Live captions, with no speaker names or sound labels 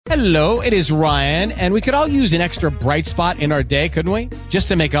Hello, it is Ryan, and we could all use an extra bright spot in our day, couldn't we? Just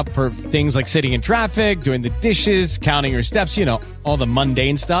to make up for things like sitting in traffic, doing the dishes, counting your steps, you know, all the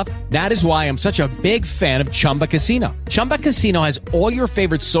mundane stuff. That is why I'm such a big fan of Chumba Casino. Chumba Casino has all your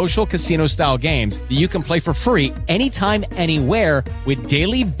favorite social casino-style games that you can play for free anytime, anywhere with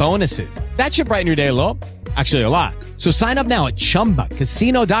daily bonuses. That should brighten your day a little. Actually, a lot. So sign up now at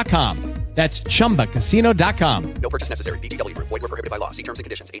ChumbaCasino.com. That's ChumbaCasino.com. No purchase necessary. VGW Group. Void where prohibited by law. See terms and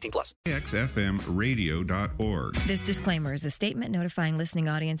conditions. 18+. KXFMradio.org. This disclaimer is a statement notifying listening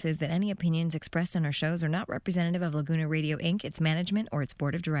audiences that any opinions expressed on our shows are not representative of Laguna Radio, Inc., its management, or its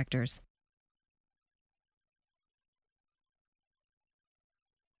board of directors.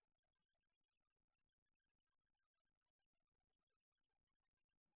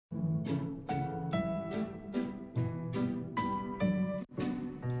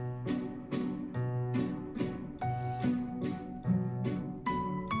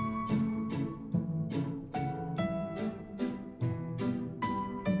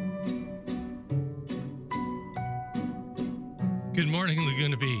 Good morning,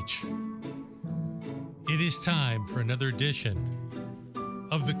 Laguna Beach. It is time for another edition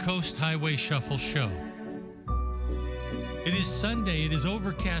of the Coast Highway Shuffle Show. It is Sunday. It is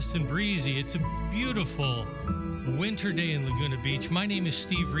overcast and breezy. It's a beautiful winter day in Laguna Beach. My name is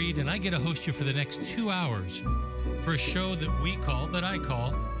Steve Reed, and I get to host you for the next 2 hours for a show that I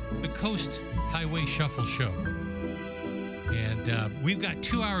call, the Coast Highway Shuffle Show. And we've got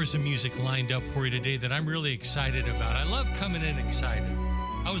 2 hours of music lined up for you today that I'm really excited about. I love coming in excited.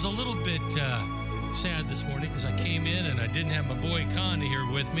 I was a little bit sad this morning because I came in and I didn't have my boy Con here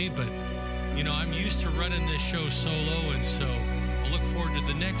with me, but, you know, I'm used to running this show solo, and so I'll look forward to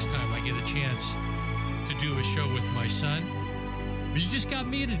the next time I get a chance to do a show with my son. But you just got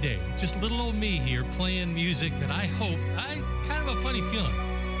me today, just little old me here playing music that I kind of a funny feeling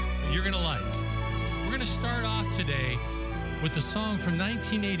that you're going to like. We're going to start off today with a song from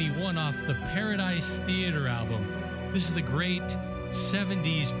 1981 off the Paradise Theater album. This is the great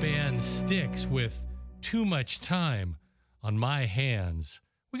 70s band Styx with Too Much Time on My Hands.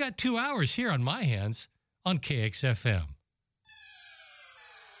 We got 2 hours here on My Hands on KXFM.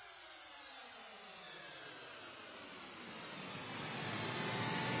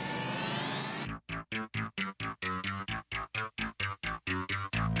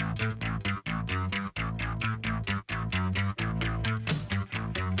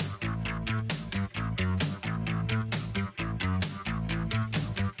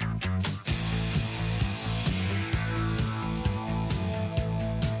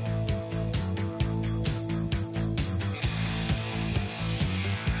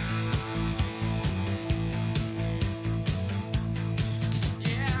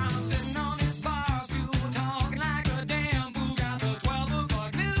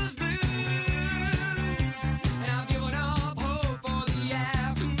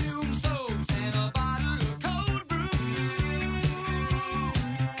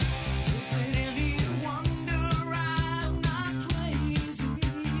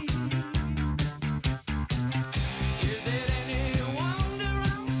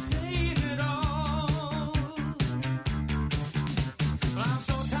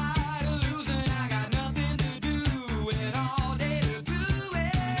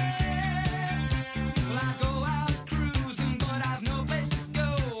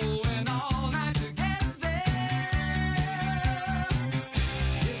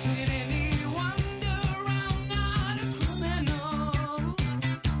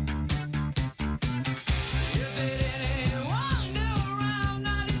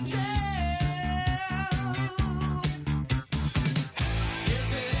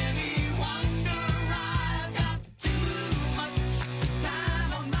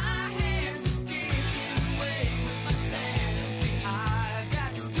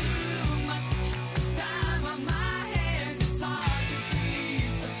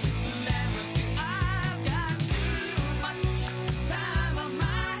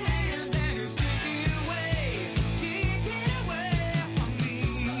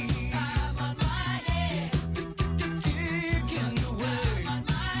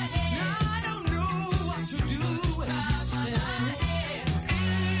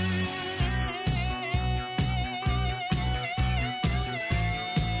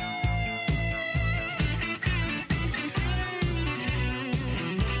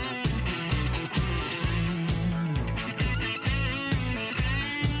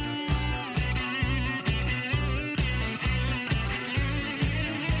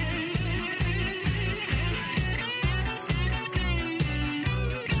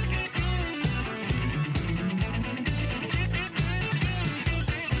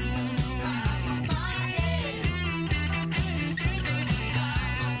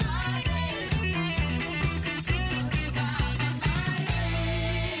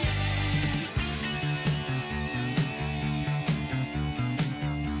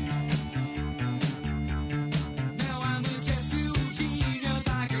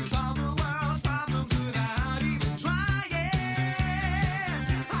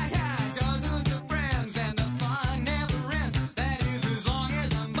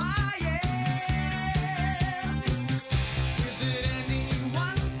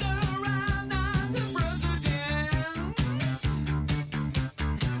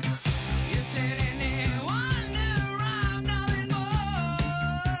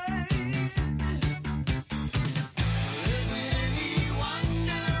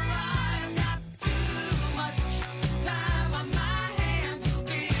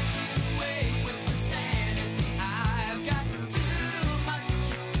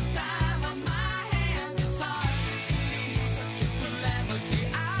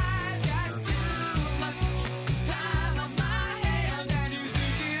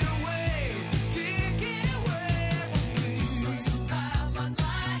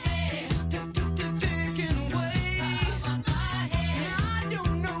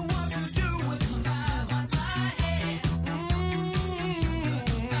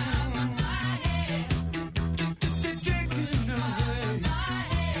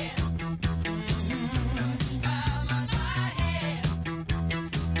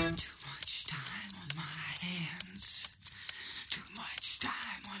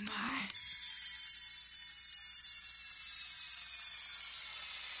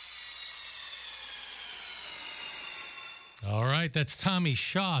 right, that's Tommy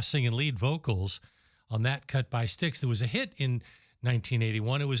Shaw singing lead vocals on that cut by Styx. There was a hit in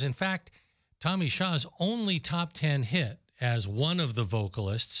 1981. It was, in fact, Tommy Shaw's only top 10 hit as one of the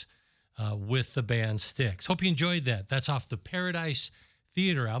vocalists with the band Styx. Hope you enjoyed that. That's off the Paradise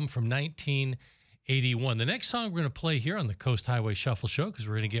Theater album from 1981. The next song we're going to play here on the Coast Highway Shuffle Show, because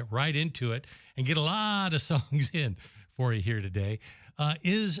we're going to get right into it and get a lot of songs in for you here today,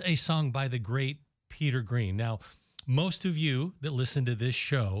 is a song by the great Peter Green. Now, most of you that listen to this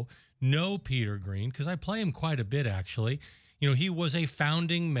show know Peter Green because I play him quite a bit, actually. You know, he was a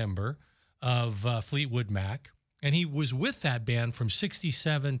founding member of Fleetwood Mac, and he was with that band from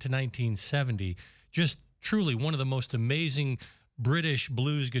 67 to 1970. Just truly one of the most amazing British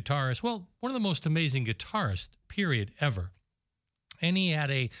blues guitarists, well, one of the most amazing guitarists, period, ever. And he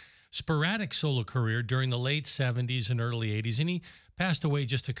had a sporadic solo career during the late 70s and early 80s, and he passed away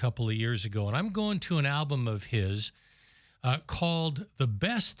just a couple of years ago. And I'm going to an album of his called The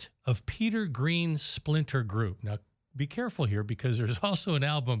Best of Peter Green's Splinter Group. Now, be careful here, because there's also an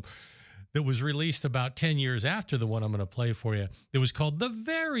album that was released about 10 years after the one I'm going to play for you. It was called The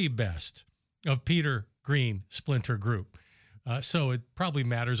Very Best of Peter Green Splinter Group. So it probably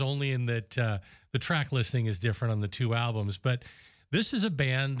matters only in that the track listing is different on the two albums. But this is a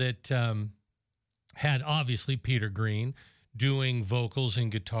band that had, obviously, Peter Green doing vocals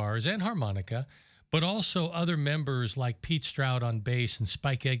and guitars and harmonica, but also other members like Pete Stroud on bass and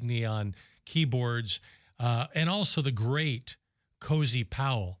Spike Egney on keyboards, and also the great Cozy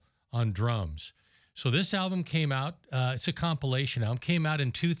Powell on drums. So this album came out, it's a compilation album, came out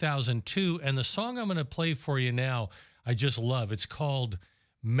in 2002, and the song I'm going to play for you now, I just love. It's called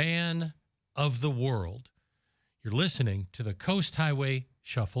Man of the World. You're listening to the Coast Highway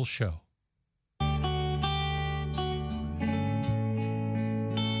Shuffle Show.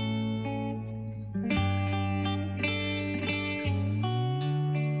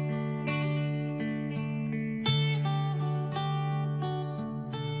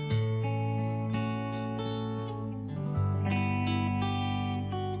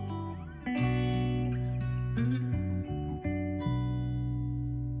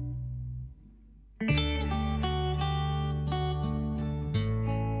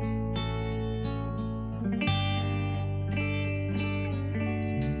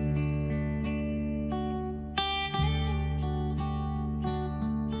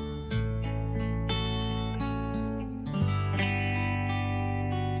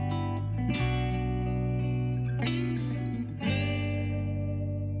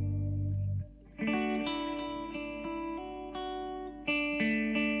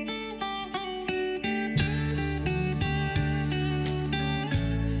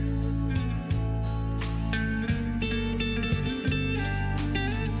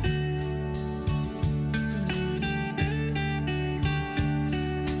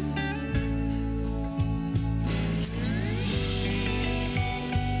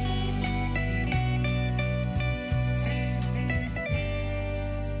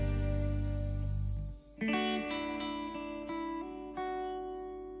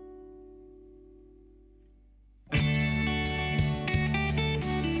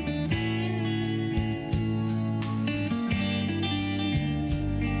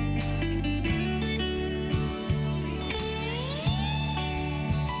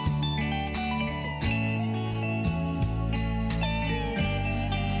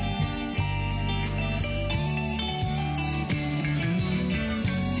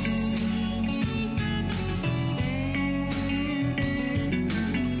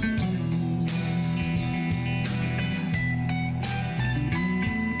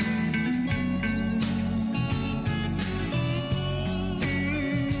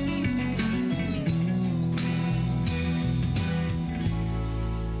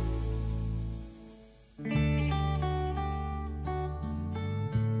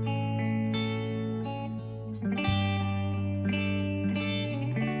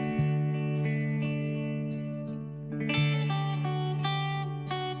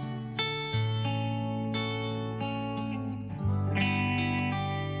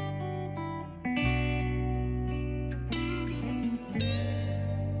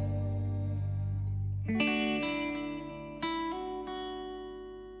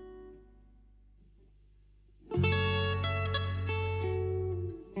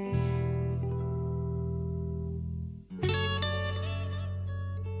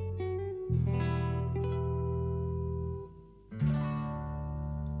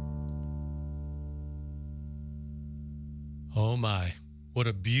 Oh my, what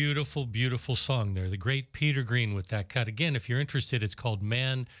a beautiful, beautiful song there. The great Peter Green with that cut. Again, if you're interested, it's called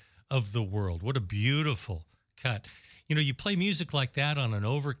Man of the World. What a beautiful cut. You know, you play music like that on an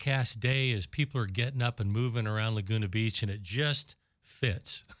overcast day as people are getting up and moving around Laguna Beach, and it just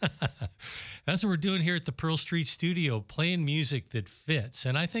fits. That's what we're doing here at the Pearl Street Studio, playing music that fits.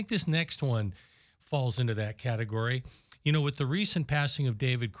 And I think this next one falls into that category. You know, with the recent passing of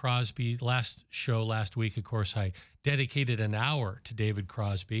David Crosby, last week, of course, I dedicated an hour to David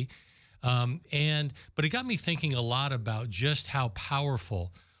Crosby. But it got me thinking a lot about just how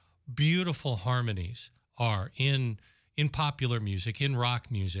powerful, beautiful harmonies are in popular music, in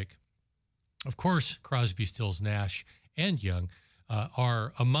rock music. Of course, Crosby, Stills, Nash, and Young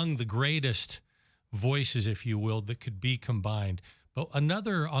are among the greatest voices, if you will, that could be combined. But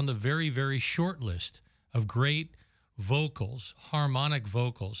another on the very, very short list of great vocals, harmonic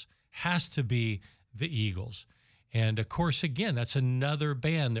vocals, has to be the Eagles. And of course, again, that's another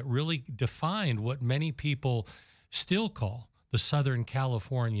band that really defined what many people still call the Southern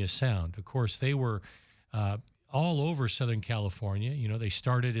California sound. Of course, they were all over Southern California. You know, they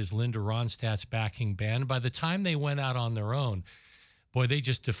started as Linda Ronstadt's backing band. By the time they went out on their own, boy, they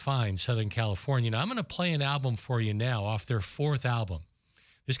just defined Southern California. Now, I'm going to play an album for you now off their fourth album.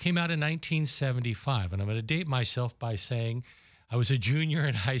 This came out in 1975, and I'm going to date myself by saying I was a junior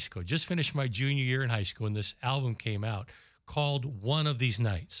in high school, just finished my junior year in high school, and this album came out called One of These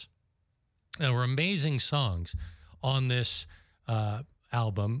Nights. There were amazing songs on this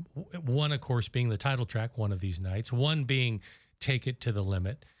album, one, of course, being the title track, One of These Nights, one being Take It to the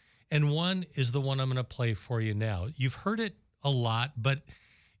Limit, and one is the one I'm going to play for you now. You've heard it a lot, but,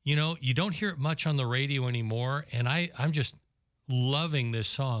 you know, you don't hear it much on the radio anymore, and I'm just loving this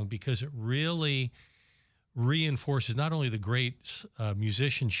song because it really reinforces not only the great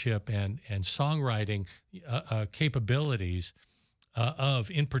musicianship and songwriting capabilities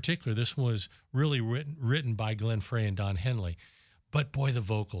of, in particular, this was really written by Glenn Frey and Don Henley, but boy, the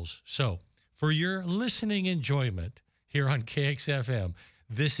vocals. So for your listening enjoyment here on KXFM,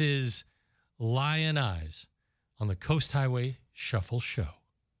 this is Lion Eyes on the Coast Highway Shuffle Show.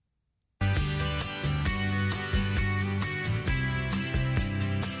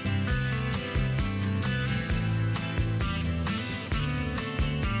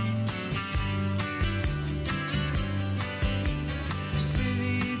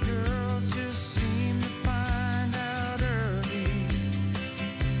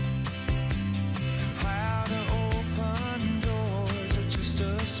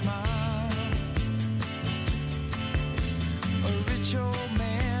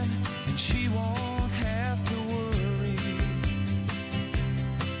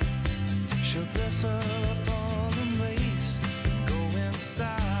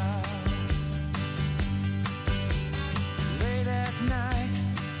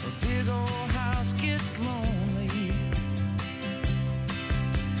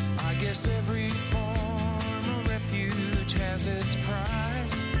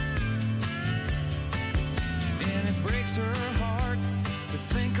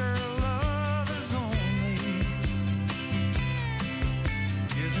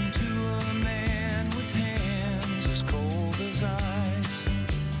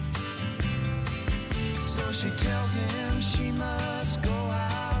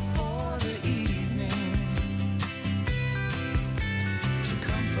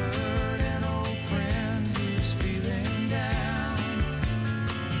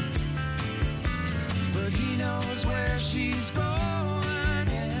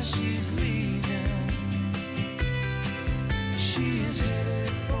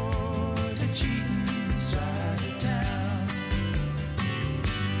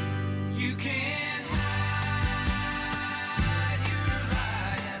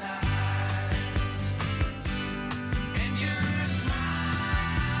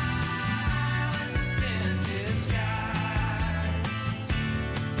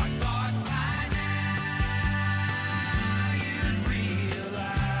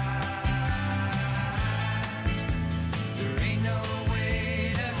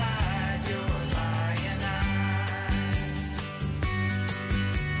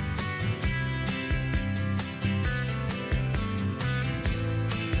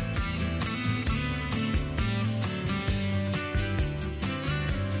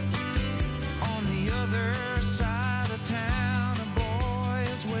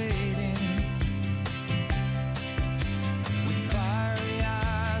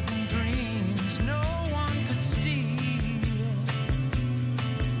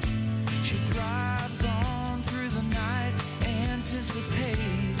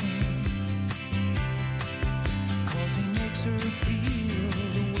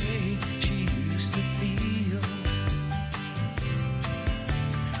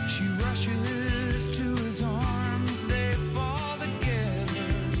 Rushes to his arms.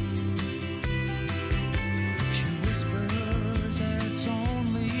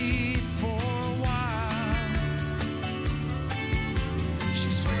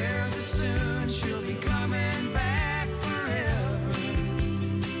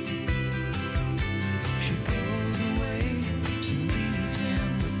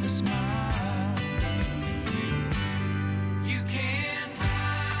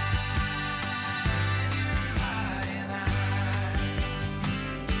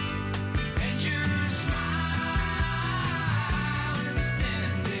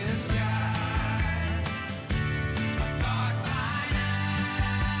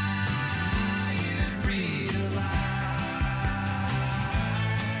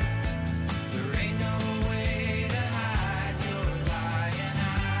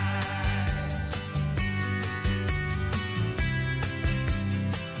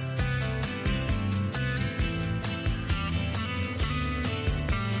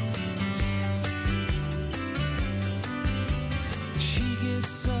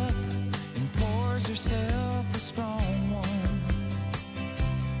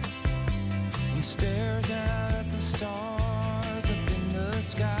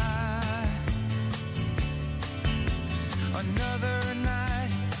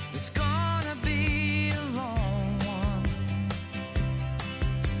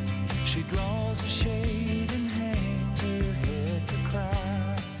 She draws a shade and hangs her head to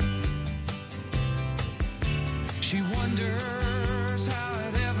cry. She wonders how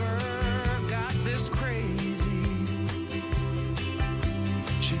it ever got this crazy.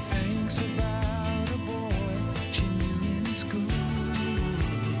 She thinks about a boy she knew in school.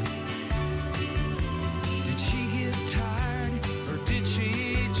 Did she get tired or did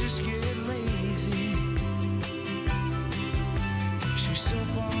she just get lazy? She's so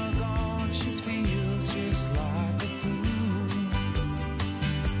far gone, she feels just like a fool.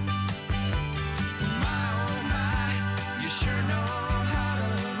 My oh my, you sure know how to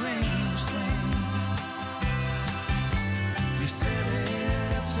arrange things. You set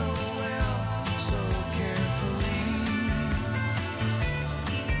it up so well, so carefully.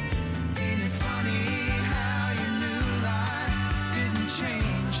 Ain't it funny how your new life didn't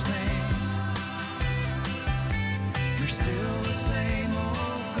change things? You're still the same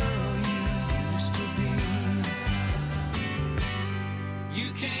old girl you used to be.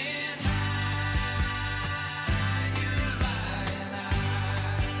 You can't hide your lying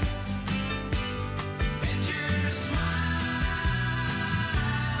eyes, and your smile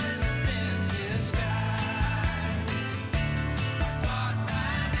is a thin disguise. I thought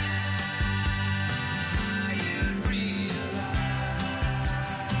by now you'd realize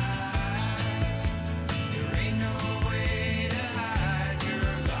there ain't no way to hide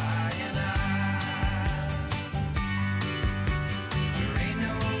your lying eyes. There ain't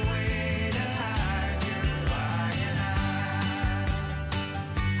no way to hide your lying eyes.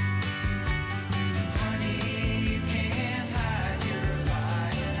 Honey, you can't hide your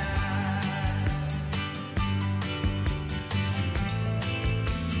lying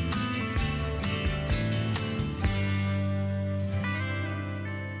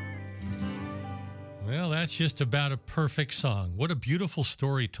Well, that's just about a perfect song. What a beautiful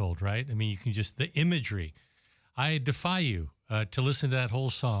story told, right? I mean, you can just, the imagery. I defy you to listen to that whole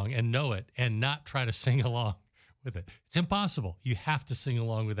song and know it and not try to sing along with it. It's impossible. You have to sing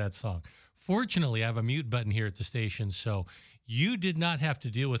along with that song. Fortunately, I have a mute button here at the station, so you did not have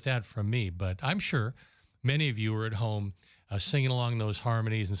to deal with that from me, but I'm sure many of you are at home singing along those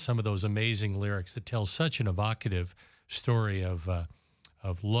harmonies and some of those amazing lyrics that tell such an evocative story of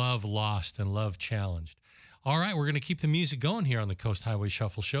love lost and love challenged. All right, we're going to keep the music going here on the Coast Highway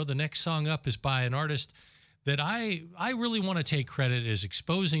Shuffle Show. The next song up is by an artist that I really want to take credit as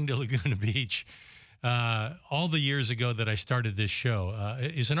exposing to Laguna Beach all the years ago that I started this show.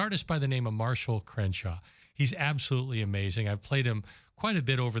 Is an artist by the name of Marshall Crenshaw. He's absolutely amazing. I've played him quite a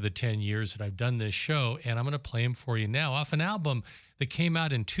bit over the 10 years that I've done this show, and I'm going to play him for you now off an album that came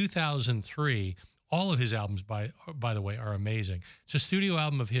out in 2003. All of his albums, by the way, are amazing. It's a studio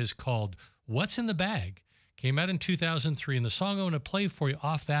album of his called What's in the Bag. Came out in 2003, and the song I'm going to play for you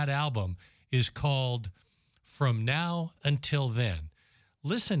off that album is called From Now Until Then.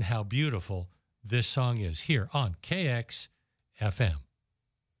 Listen how beautiful this song is here on KXFM. I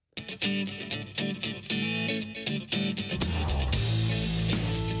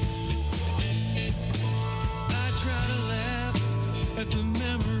try to laugh at the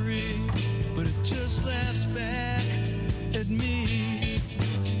memory, but it just laughs back at me.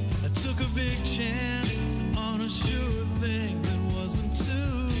 I took a big chance on a sure thing that wasn't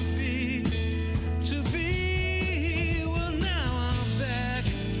to be. To be, well now I'm back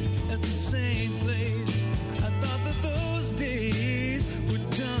at the same place. I thought that those days were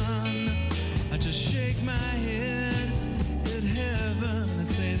done. I just shake my head at heaven and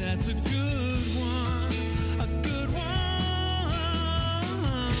say that's a good one, a good one.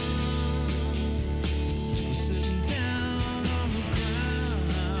 We're sitting down on the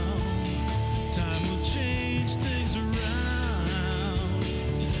ground. Time will change things around,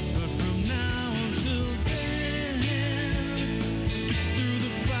 but from now until then, it's through the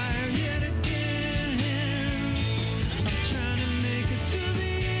fire yet again. I'm trying to make it to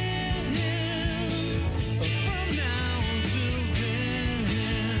the end, but from now until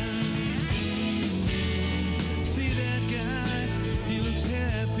then.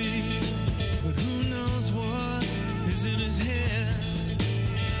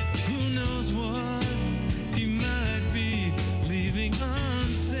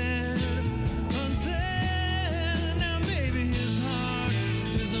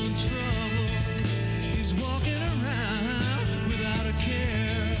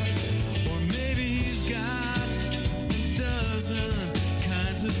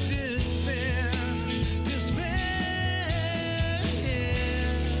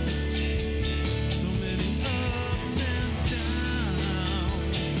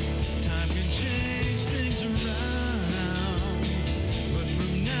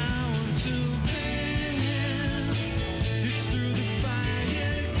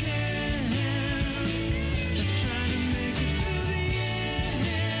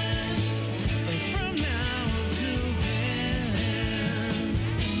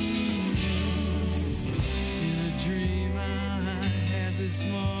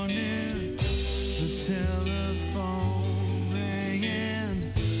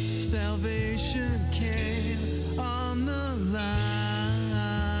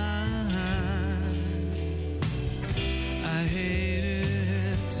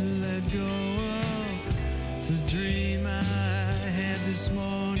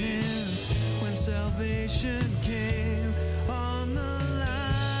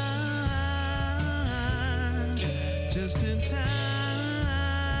 just in time.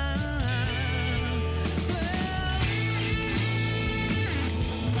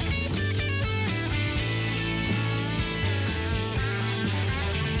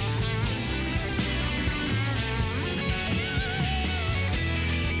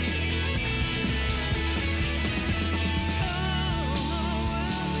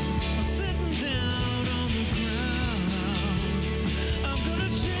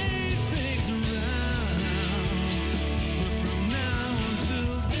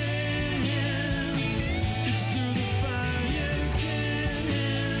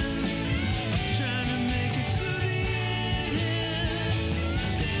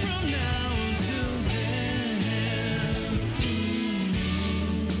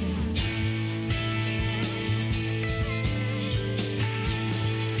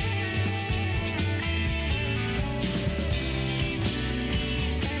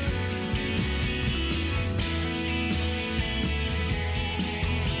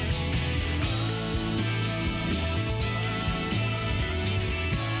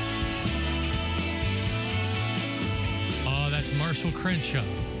 Crenshaw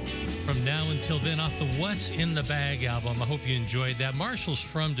from Now Until Then off the What's in the Bag album. I hope you enjoyed that. Marshall's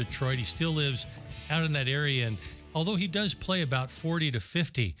from Detroit. He still lives out in that area, and although he does play about 40 to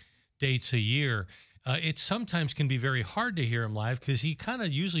 50 dates a year, it sometimes can be very hard to hear him live because he kind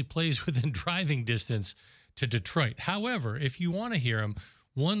of usually plays within driving distance to Detroit. However, if you want to hear him,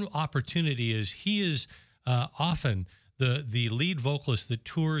 one opportunity is he is often the lead vocalist that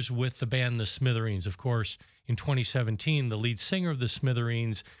tours with the band The Smithereens. Of course, in 2017, the lead singer of The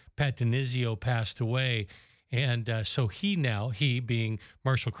Smithereens, Pat Denizio, passed away. And so he being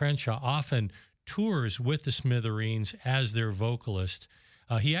Marshall Crenshaw, often tours with The Smithereens as their vocalist.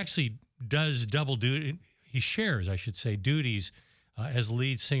 He actually does double duty. He shares, I should say, duties as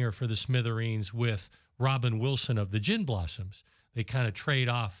lead singer for The Smithereens with Robin Wilson of the Gin Blossoms. They kind of trade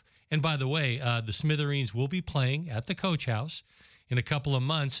off. And by the way, The Smithereens will be playing at the Coach House in a couple of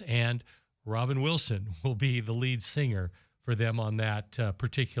months, and Robin Wilson will be the lead singer for them on that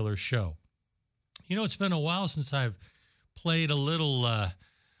particular show. You know, it's been a while since I've played a little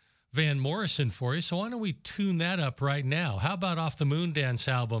Van Morrison for you, so why don't we tune that up right now? How about off the Moondance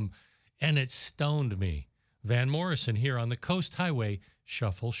album, And It Stoned Me? Van Morrison here on the Coast Highway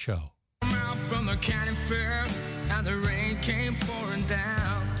Shuffle Show. I'm out from the county fair, and the rain came pouring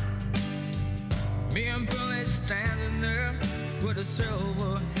down. Me and Billy standing there with a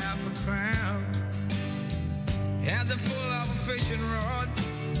silver half a crown. Hands are full of a fishing rod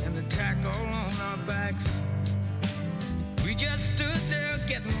and the tackle on our backs. We just stood there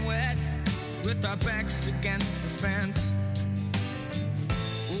getting wet with our backs against the fence.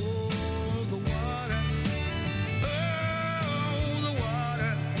 Oh, the water. Oh, the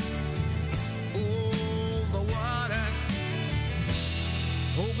water. Oh, the water.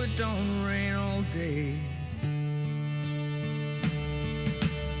 Hope it don't rain all day.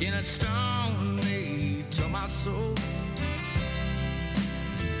 And it stoned me to my soul.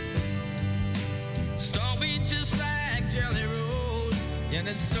 Stoned me just like Jelly Roll. And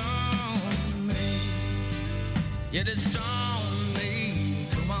it stoned me. Yet it stoned me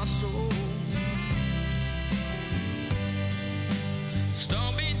to my soul.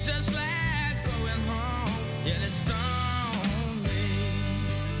 Stoned me just like going home. Yet it stoned me.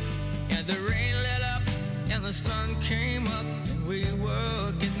 And the rain let up and the sun came up. We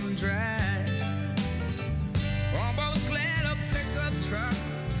were getting dry. Almost let a pickup truck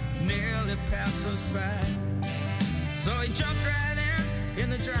nearly pass us by. So he jumped right in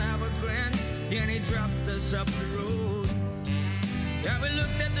the driver grinned, and he dropped us up the road. Yeah, we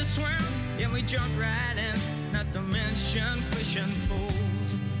looked at the swim, and we jumped right in, not to mention fishing poles.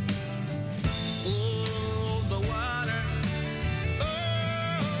 Oh, the water.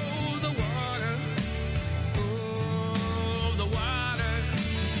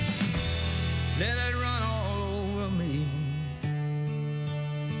 Let it run all over me.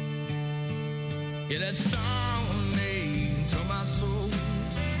 Yeah, that stoned me to my soul.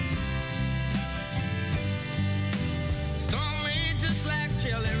 Stoned me just like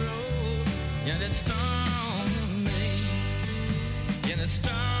Jelly Roll. Yeah, that stoned me. Yeah, that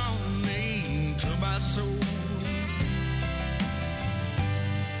stoned me to my soul.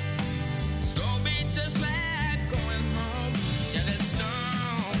 Stoned me just like going home. Yeah, that stoned.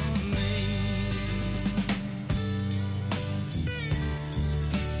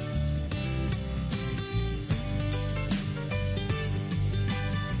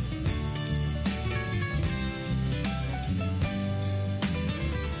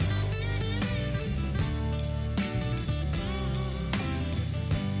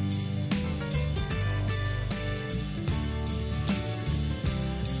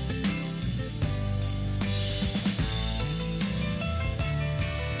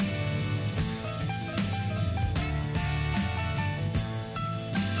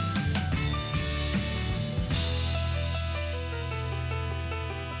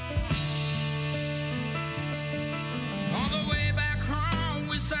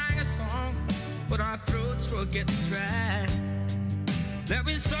 forget to try. That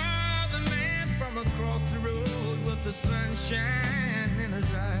we saw the man from across the road with the sunshine in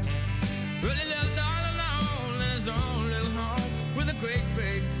his eye. Well, he lived all alone in his own little home with a great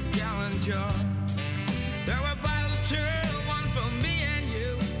big gallon jar. There were bottles too, one for me and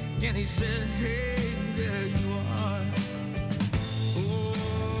you. And he said, hey, there you are.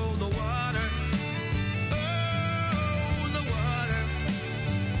 Oh, the water. Oh, the water.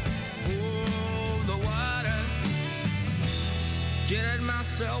 Oh, the water. Jetted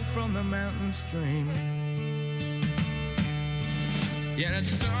myself from the mountain stream. Yet it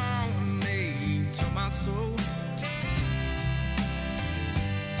stung me to my soul.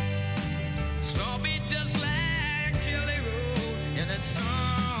 Saw me just like Jelly Roll. And it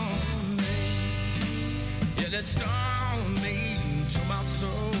stung me. Yet it stung me to my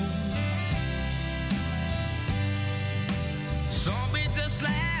soul. Saw me just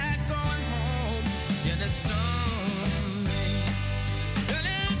like going home. Yet it stung me. And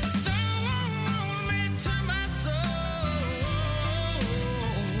it stung me to my soul.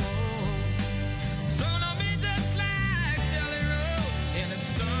 Stung me just like Jelly Roll. And it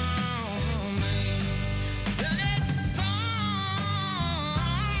stung me. And it stung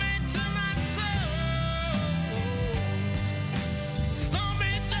me to my soul. Stung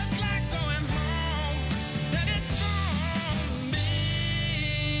me just like going home. And it stung me.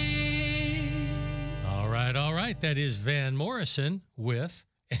 All right. That is Van Morrison with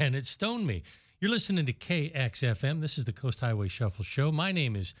And It Stoned Me. You're listening to KXFM. This is the Coast Highway Shuffle Show. My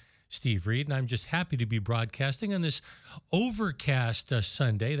name is Steve Reed, and I'm just happy to be broadcasting on this overcast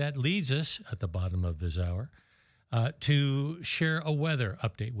Sunday. That leads us at the bottom of this hour to share a weather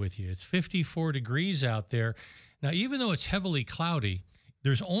update with you. It's 54 degrees out there. Now, even though it's heavily cloudy,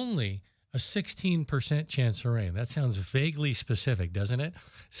 there's only a 16% chance of rain. That sounds vaguely specific, doesn't it?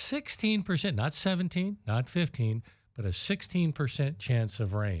 16%, not 17, not 15, but a 16% chance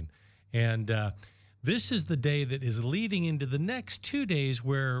of rain. And this is the day that is leading into the next 2 days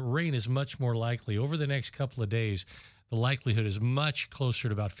where rain is much more likely. Over the next couple of days, the likelihood is much closer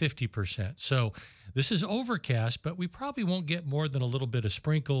to about 50%. So this is overcast, but we probably won't get more than a little bit of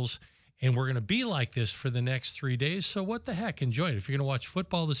sprinkles. And we're going to be like this for the next 3 days. So what the heck? Enjoy it. If you're going to watch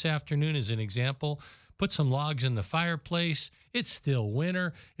football this afternoon as an example, put some logs in the fireplace. It's still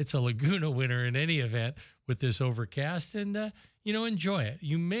winter. It's a Laguna winter in any event with this overcast. And, enjoy it.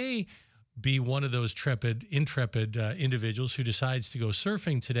 You may be one of those intrepid individuals who decides to go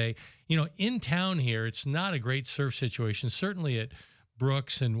surfing today. In town here, it's not a great surf situation, certainly at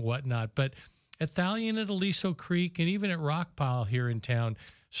Brooks and whatnot. But at Thalion, at Aliso Creek, and even at Rockpile here in town,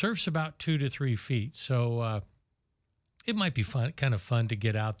 surf's about 2 to 3 feet. So it might be kind of fun to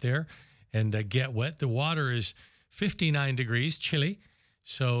get out there and get wet. The water is 59 degrees, chilly.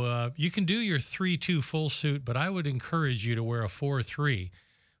 So you can do your 3-2 full suit, but I would encourage you to wear a 4-3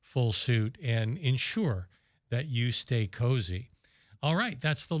 full suit and ensure that you stay cozy. All right,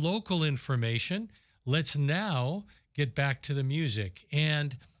 that's the local information. Let's now get back to the music.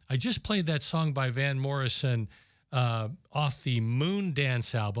 And I just played that song by Van Morrison off the Moon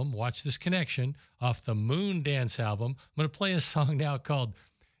Dance album. Watch this connection. Off the Moon Dance album. I'm going to play a song now called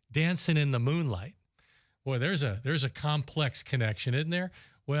Dancing in the Moonlight. Boy, there's a complex connection, isn't there?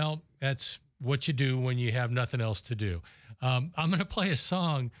 Well, that's what you do when you have nothing else to do. I'm going to play a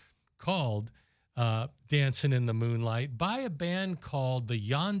song called Dancing in the Moonlight by a band called the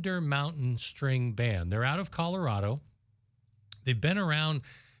Yonder Mountain String Band. They're out of Colorado. They've been around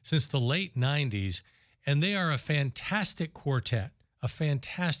since the late 90s, and they are a fantastic quartet,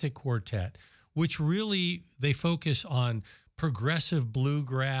 which really, they focus on progressive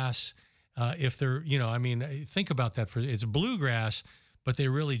bluegrass. If they're, think about that. It's bluegrass, but they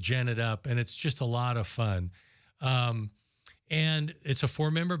really gen it up, and it's just a lot of fun. And it's a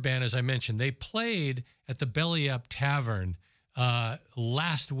 4-member band, as I mentioned. They played at the Belly Up Tavern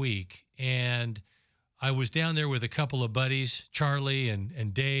last week, and I was down there with a couple of buddies, Charlie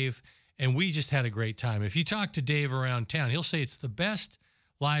and Dave, and we just had a great time. If you talk to Dave around town, he'll say it's the best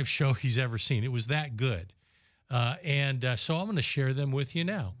live show he's ever seen. It was that good. So I'm going to share them with you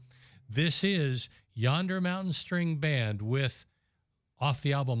now. This is Yonder Mountain String Band off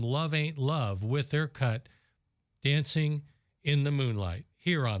the album Love Ain't Love, with their cut Dancing in the Moonlight,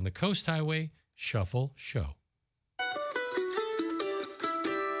 here on the Coast Highway Shuffle Show.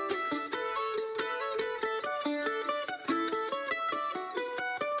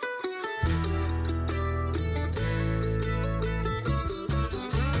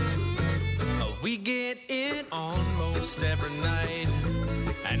 We get it almost every night,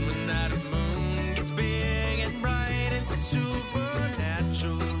 and when that moon gets big and bright, it's a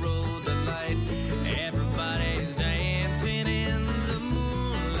supernatural delight. Everybody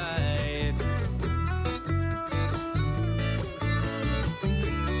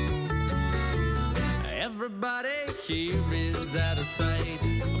here is out of sight.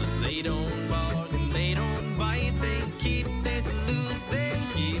 But they don't bark and they don't bite. They keep things loose, they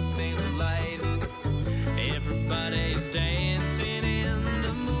keep things light. Everybody's dancing in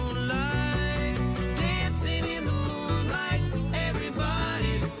the moonlight, dancing in the moonlight.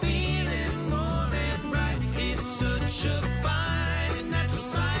 Everybody's feeling warm and bright. It's such a fine and natural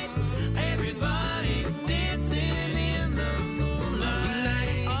sight. Everybody's dancing in the moonlight. We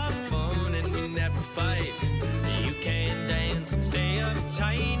like our fun and we never fight. You can dance and stay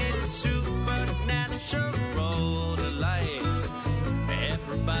uptight. It's supernatural delight.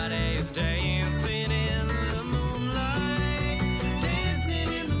 Everybody's dancing in the moonlight,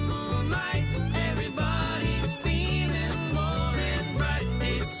 dancing in the moonlight. Everybody's feeling warm and bright.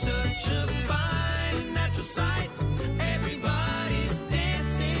 It's such a fine and natural sight. Everybody's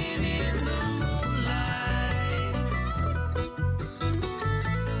dancing in the moonlight.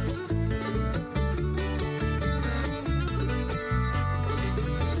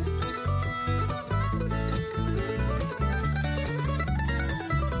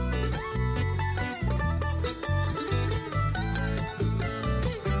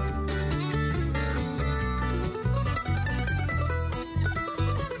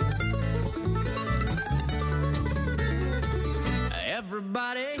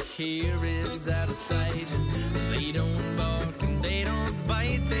 Everybody here is out of sight. They don't bark and they don't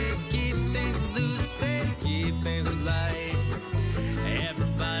bite. They keep things loose, they keep things light.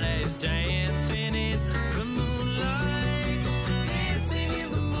 Everybody's dancing in the moonlight, dancing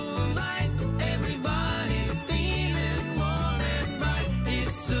in the moonlight. Everybody's feeling warm and bright.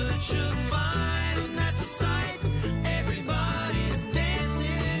 It's such a fine and natural sight. Everybody's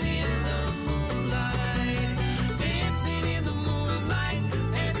dancing in the moonlight, dancing in the moonlight.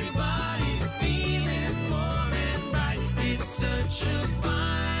 Everybody's feeling warm and bright. It's such a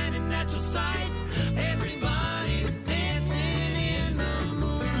fine and natural sight. Everybody's dancing in the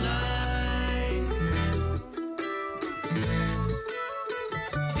moonlight.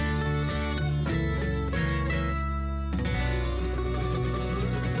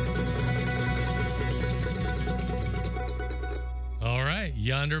 All right,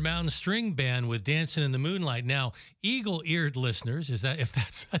 Yonder Mountain String Band with Dancing in the Moonlight. Now, eagle-eared listeners, if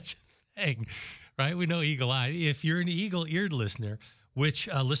that's such a thing, right? We know eagle-eyed. If you're an eagle-eared listener, which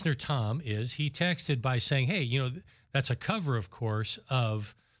listener Tom is, he texted by saying, hey, that's a cover, of course,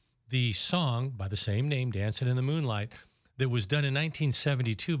 of the song by the same name, Dancing in the Moonlight, that was done in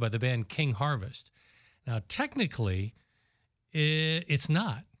 1972 by the band King Harvest. Now, technically, it's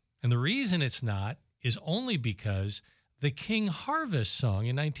not. And the reason it's not is only because the King Harvest song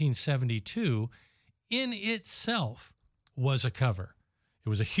in 1972 in itself was a cover. It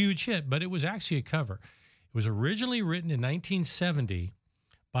was a huge hit, but it was actually a cover. It was originally written in 1970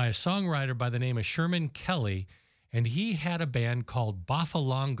 by a songwriter by the name of Sherman Kelly, and he had a band called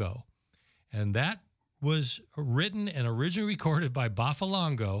Boffalongo. And that was written and originally recorded by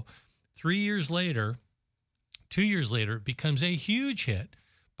Boffalongo. 2 years later, it becomes a huge hit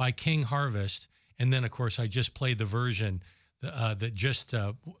by King Harvest. And then, of course, I just played the version that just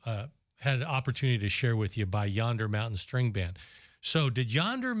had an opportunity to share with you by Yonder Mountain String Band. So did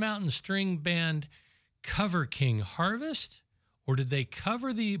Yonder Mountain String Band cover King Harvest, or did they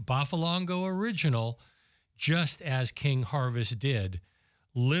cover the Boffalongo original just as King Harvest did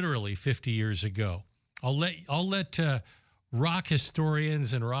literally 50 years ago? I'll let rock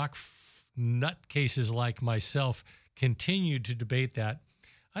historians and rock nutcases like myself continue to debate that.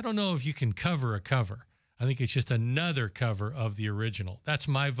 I don't know if you can cover a cover. I think it's just another cover of the original. That's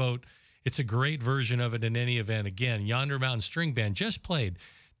my vote. It's a great version of it in any event. Again, Yonder Mountain String Band just played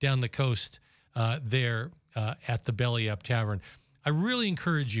down the coast there at the Belly Up Tavern. I really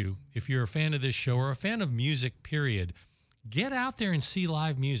encourage you, if you're a fan of this show or a fan of music, period, get out there and see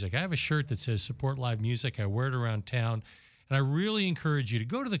live music. I have a shirt that says support live music. I wear it around town. And I really encourage you to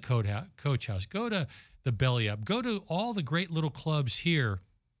go to the Coach House, go to the Belly Up, go to all the great little clubs here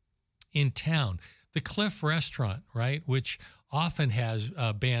in town. The Cliff Restaurant, right, which often has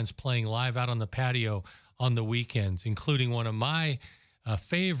bands playing live out on the patio on the weekends, including one of my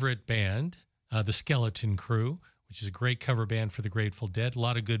favorite band, the Skeleton Crew, which is a great cover band for the Grateful Dead. A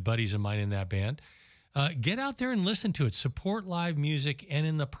lot of good buddies of mine in that band. Get out there and listen to it. Support live music, and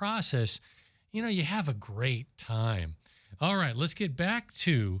in the process, you have a great time. All right, let's get back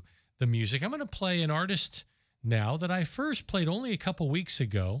to the music. I'm going to play an artist now that I first played only a couple weeks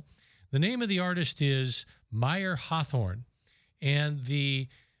ago. The name of the artist is Meyer Hawthorne. And the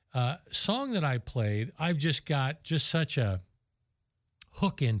song that I played, I've just got such a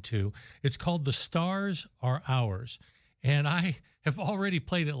hook into. It's called The Stars Are Ours. And I have already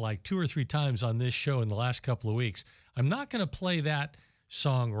played it like 2 or 3 times on this show in the last couple of weeks. I'm not going to play that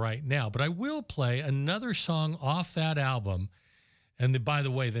song right now, but I will play another song off that album. And by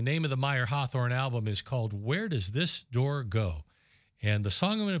the way, the name of the Meyer Hawthorne album is called Where Does This Door Go? And the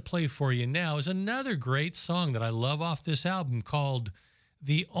song I'm going to play for you now is another great song that I love off this album called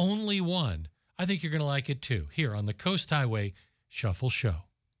The Only One. I think you're going to like it too, here on the Coast Highway Shuffle Show.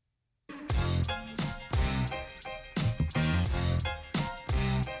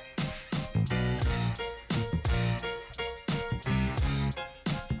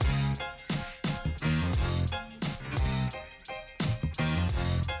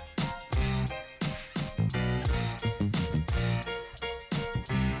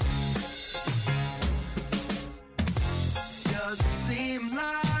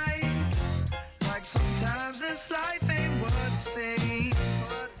 Life ain't what it seems.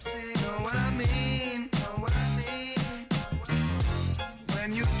 Know what I mean?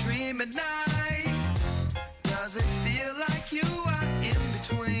 When you dream at night, does it feel like you are in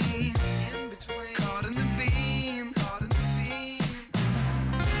between? Caught in the beam.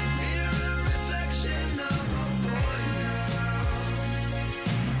 Mirror reflection of a boy and girl.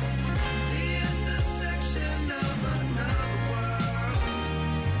 The intersection of another world.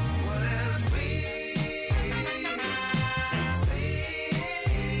 What have we?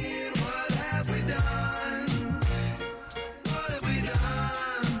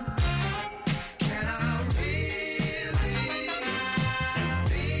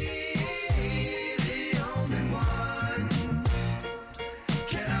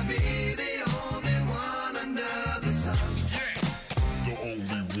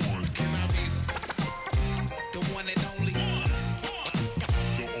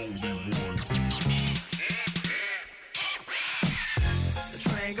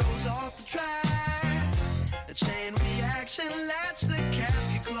 Latch the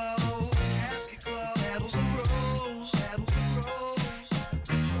casket close. Pedals a rose.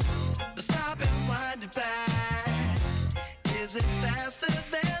 The stop and wind it back. Is it faster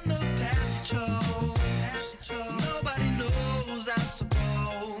than the path you chose? Nobody knows, I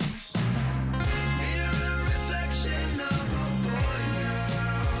suppose. Mirror reflection of a boy and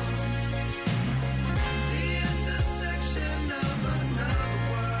girl. The intersection of another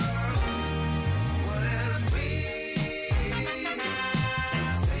world. What have we?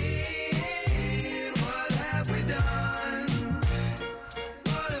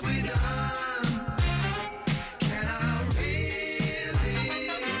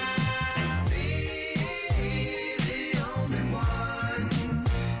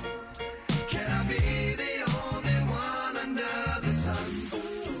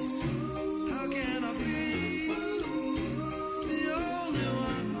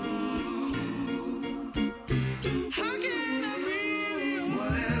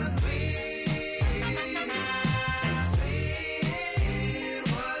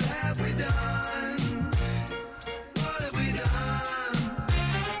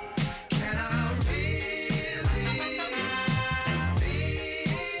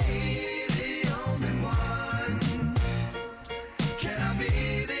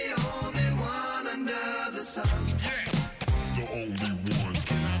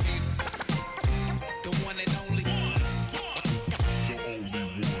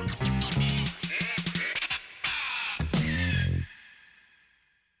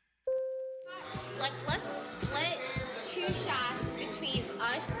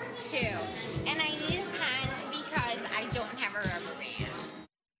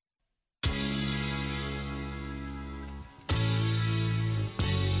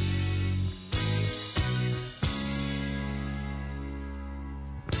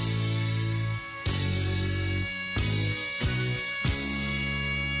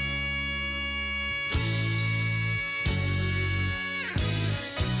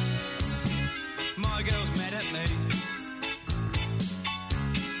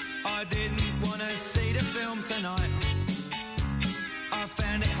 Tonight, I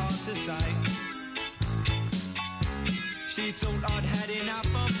found it hard to say. She thought I'd had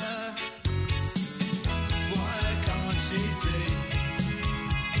enough of her. Why can't she see?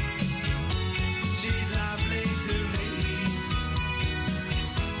 She's lovely to me,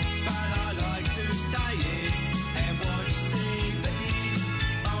 but I like to stay in and watch TV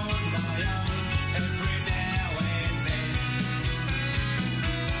on my own every now and then.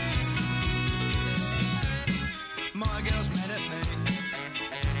 My girl's mad at me.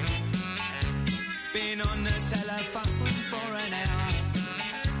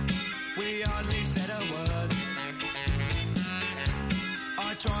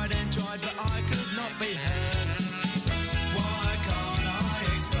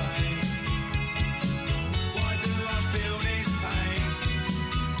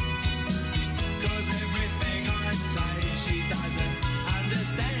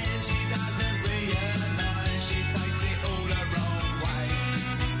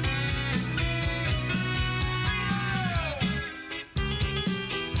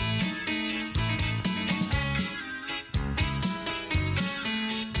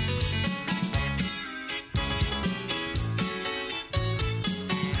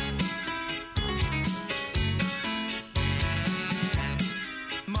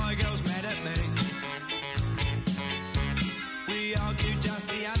 with you just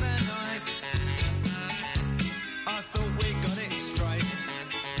the other night. I thought we got it straight.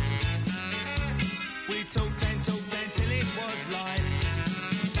 We talked till it was light.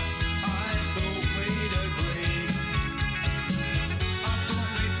 I thought we'd agree. I thought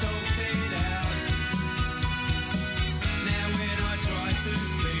we talked it out. Now when I try to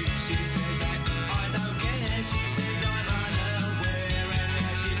speak, she says that I don't care. She says I'm unaware, and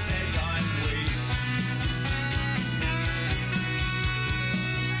now she says I'm weak.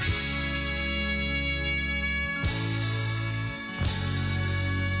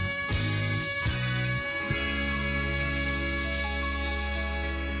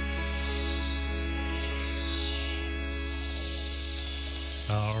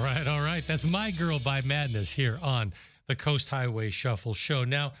 All right. That's My Girl by Madness here on the Coast Highway Shuffle Show.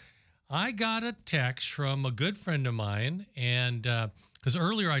 Now, I got a text from a good friend of mine, and because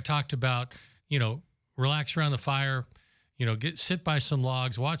earlier I talked about, relax around the fire, sit by some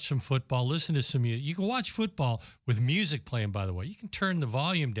logs, watch some football, listen to some music. You can watch football with music playing, by the way. You can turn the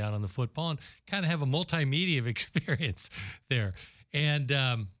volume down on the football and kind of have a multimedia experience there.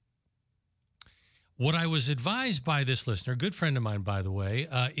 And what I was advised by this listener, a good friend of mine, by the way,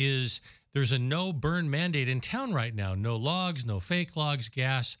 is there's a no burn mandate in town right now. No logs, no fake logs,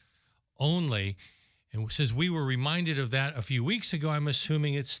 gas only. And says we were reminded of that a few weeks ago. I'm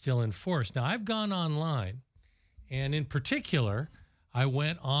assuming it's still in force. Now, I've gone online, and in particular, I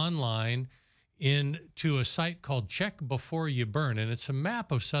went online into a site called Check Before You Burn, and it's a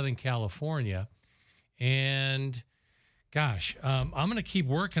map of Southern California. And gosh, I'm going to keep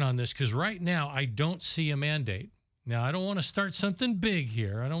working on this because right now I don't see a mandate. Now, I don't want to start something big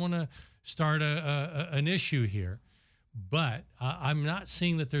here. I don't want to start an issue here. But I'm not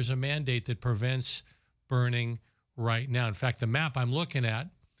seeing that there's a mandate that prevents burning right now. In fact, the map I'm looking at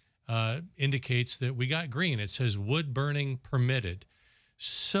indicates that we got green. It says wood burning permitted.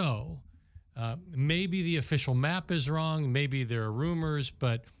 So maybe the official map is wrong. Maybe there are rumors.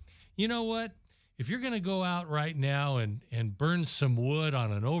 But you know what? If you're going to go out right now and burn some wood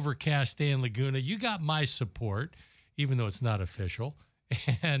on an overcast day in Laguna, you got my support, even though it's not official.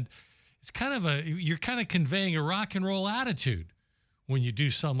 And it's you're kind of conveying a rock and roll attitude when you do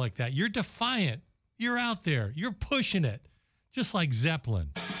something like that. You're defiant. You're out there. You're pushing it, just like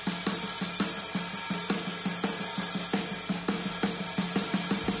Zeppelin.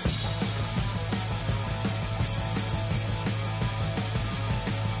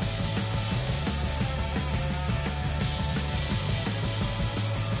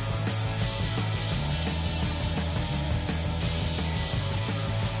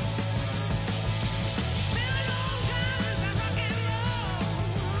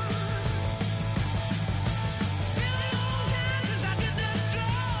 Been a long time since I did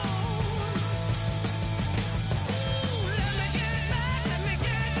this.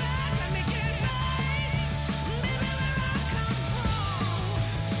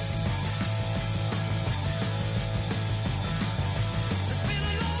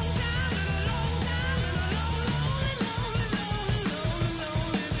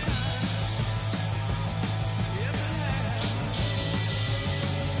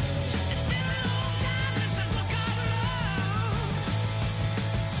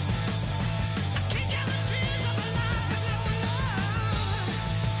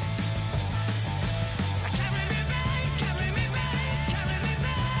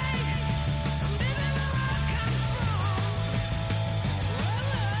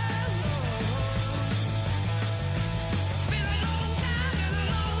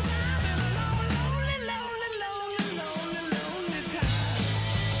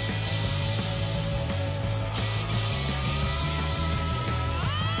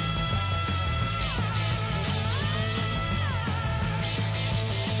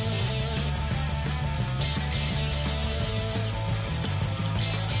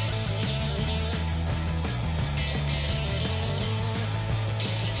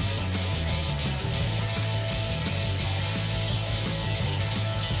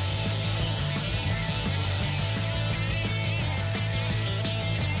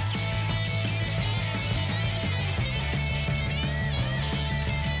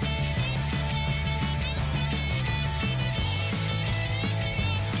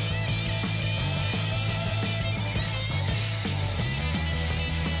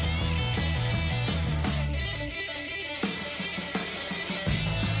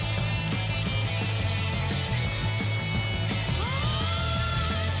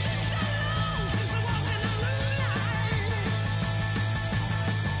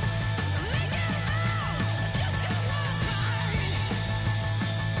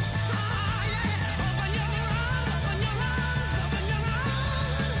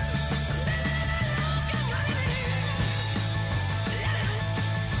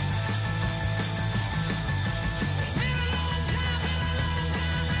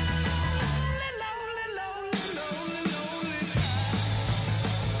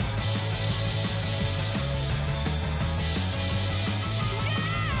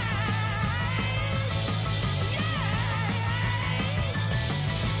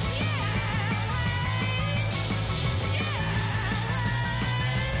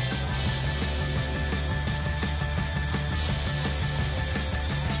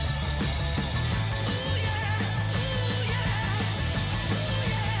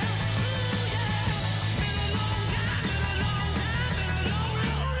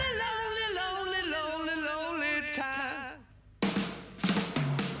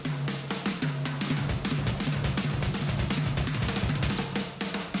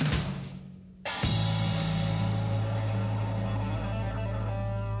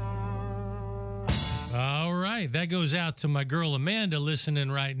 All right, that goes out to my girl Amanda listening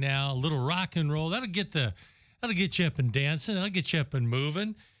right now. A little rock and roll. That'll get you up and dancing. That'll get you up and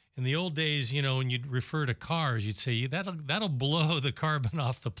moving. In the old days, you know, when you'd refer to cars, you'd say that'll blow the carbon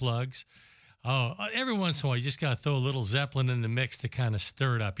off the plugs. Oh, every once in a while, you just got to throw a little Zeppelin in the mix to kind of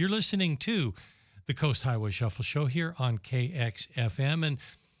stir it up. You're listening to the Coast Highway Shuffle Show here on KXFM.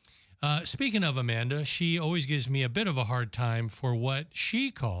 And speaking of Amanda, she always gives me a bit of a hard time for what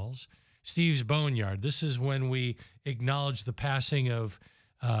she calls Steve's Boneyard. This is when we acknowledge the passing of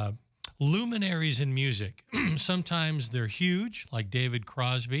luminaries in music. Sometimes they're huge, like David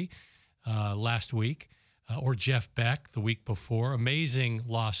Crosby last week, or Jeff Beck the week before. Amazing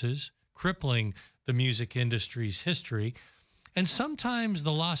losses, crippling the music industry's history. And sometimes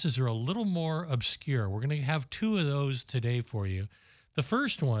the losses are a little more obscure. We're going to have two of those today for you. The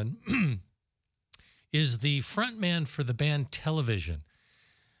first one is the frontman for the band Television.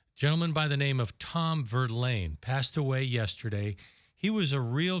 Gentleman by the name of Tom Verlaine passed away yesterday. He was a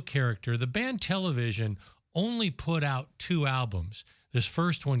real character. The band Television only put out 2 albums. This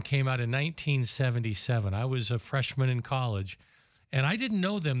first one came out in 1977. I was a freshman in college, and I didn't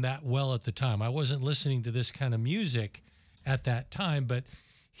know them that well at the time. I wasn't listening to this kind of music at that time, but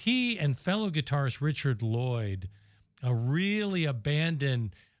he and fellow guitarist Richard Lloyd really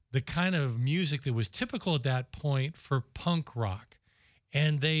abandoned the kind of music that was typical at that point for punk rock.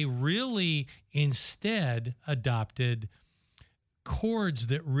 And they really instead adopted chords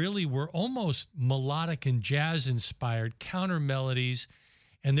that really were almost melodic and jazz inspired, counter melodies.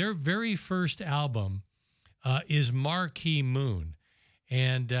 And their very first album is Marquee Moon.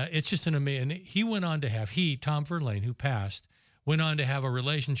 And it's just an amazing, he went on to have, Tom Verlaine, who passed, went on to have a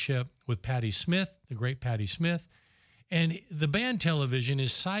relationship with Patti Smith, the great Patti Smith. And the band Television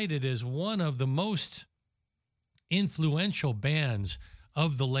is cited as one of the most influential bands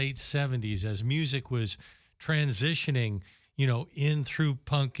of the late 70s as music was transitioning, you know, in through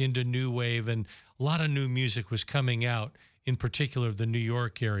punk into new wave, and a lot of new music was coming out, in particular the New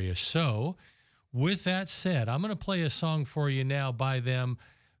York area. So with that said, I'm going to play a song for you now by them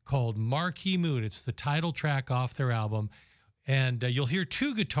called Marquee Moon. It's the title track off their album, and you'll hear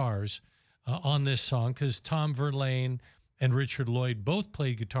 2 guitars on this song because Tom Verlaine and Richard Lloyd both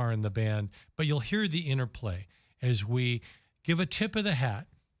played guitar in the band, but you'll hear the interplay as we give a tip of the hat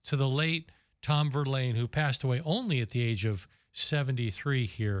to the late Tom Verlaine, who passed away only at the age of 73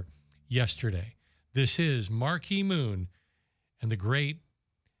 here yesterday. This is Marquee Moon and the great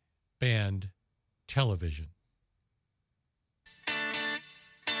band Television.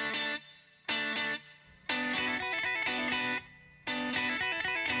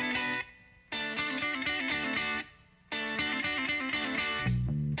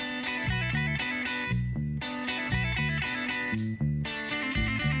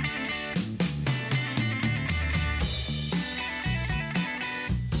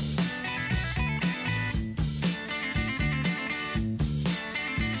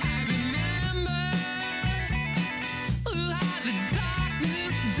 I remember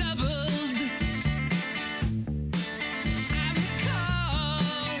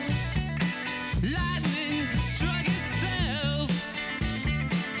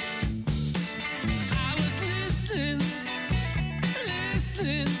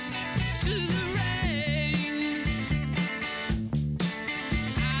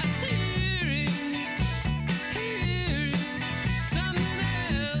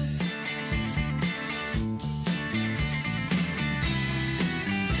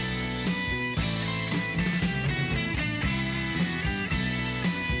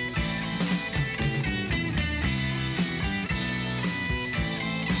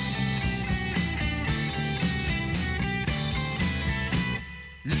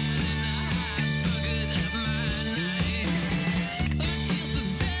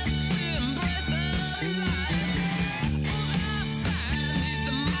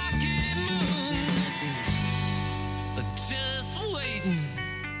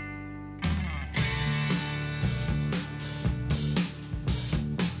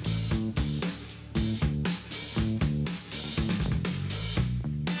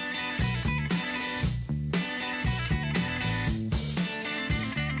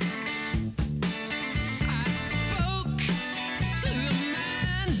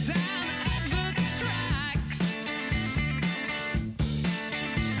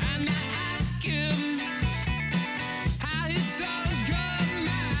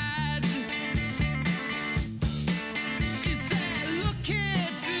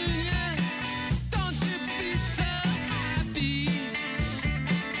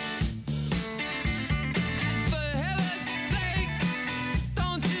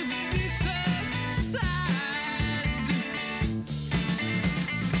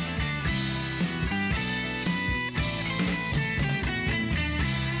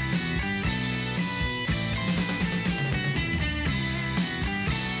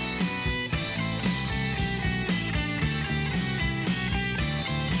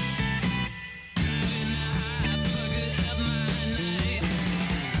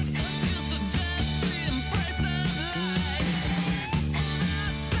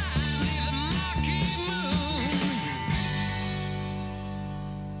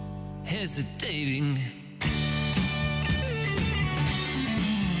hesitating.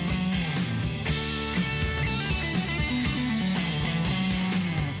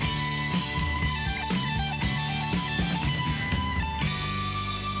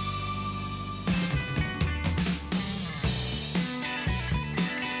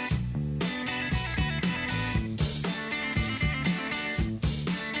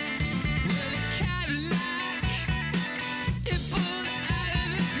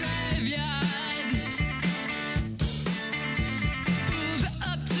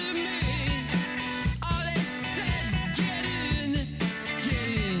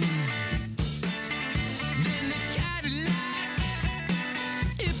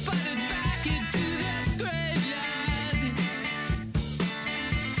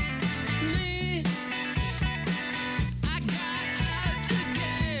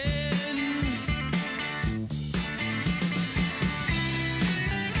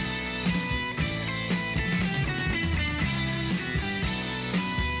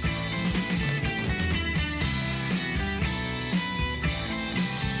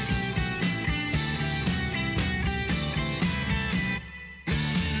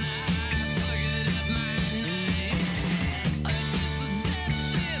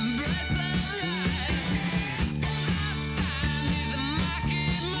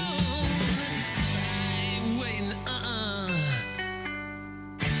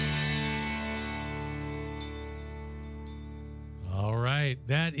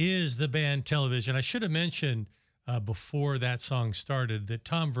 That is the band Television. I should have mentioned before that song started that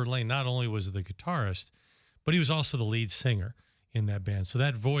Tom Verlaine not only was the guitarist, but he was also the lead singer in that band. So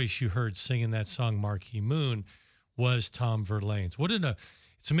that voice you heard singing that song, Marquee Moon, was Tom Verlaine's.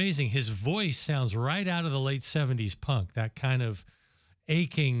 It's amazing. His voice sounds right out of the late 70s punk, that kind of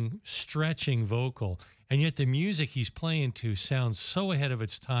aching, stretching vocal. And yet the music he's playing to sounds so ahead of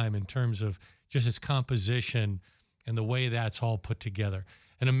its time in terms of just its composition and the way that's all put together.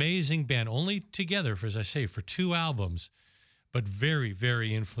 An amazing band, only together, for, as I say, for 2 albums, but very,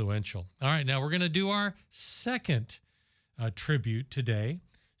 very influential. All right, now we're going to do our second tribute today.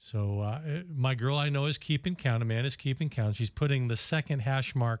 So my girl I know is keeping count. Amanda's keeping count. She's putting the second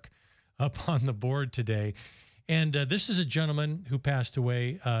hash mark up on the board today. And this is a gentleman who passed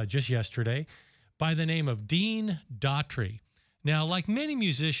away just yesterday by the name of Dean Daughtry. Now, like many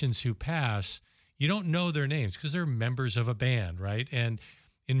musicians who pass, you don't know their names because they're members of a band, right? And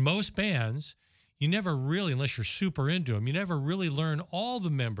in most bands, you never really, unless you're super into them, you never really learn all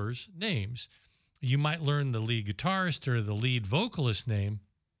the members' names. You might learn the lead guitarist or the lead vocalist name,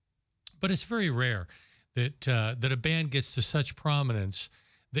 but it's very rare that a band gets to such prominence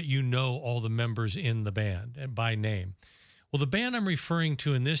that you know all the members in the band and by name. Well, the band I'm referring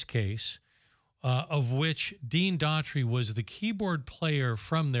to in this case, of which Dean Daughtry was the keyboard player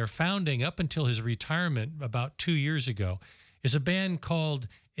from their founding up until his retirement about 2 years ago, is a band called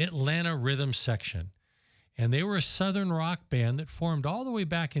Atlanta Rythm Section. And they were a Southern rock band that formed all the way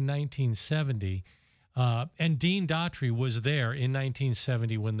back in 1970. And Dean Daughtry was there in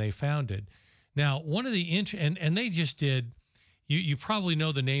 1970 when they founded. Now, one of the and they just did, you probably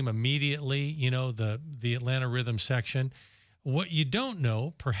know the name immediately, you know, the Atlanta Rythm Section. What you don't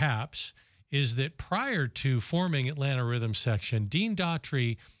know, perhaps, is that prior to forming Atlanta Rythm Section, Dean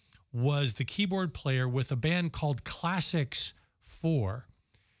Daughtry was the keyboard player with a band called Classics 4.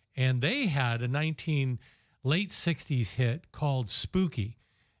 And they had a late 60s hit called Spooky,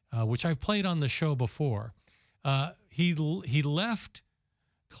 which I've played on the show before. He left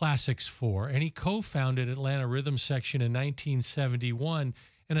Classics 4 and he co-founded Atlanta Rythm Section in 1971.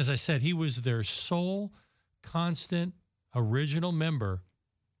 And as I said, he was their sole constant original member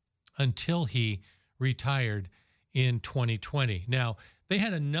until he retired in 2020. Now, they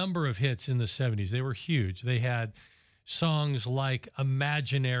had a number of hits in the 70s. They were huge. They had songs like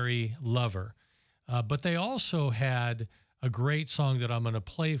Imaginary Lover, but they also had a great song that I'm going to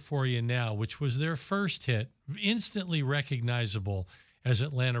play for you now, which was their first hit, instantly recognizable as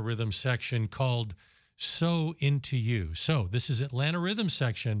Atlanta Rythm Section, called So Into You. So this is Atlanta Rythm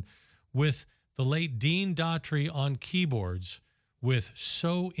Section with the late Dean Daughtry on keyboards with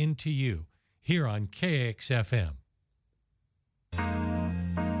So Into You here on KXFM.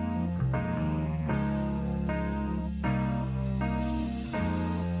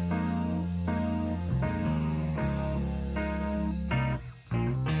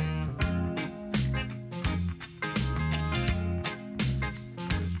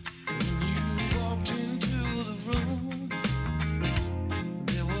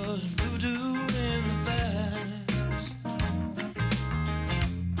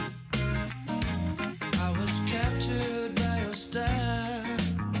 Captain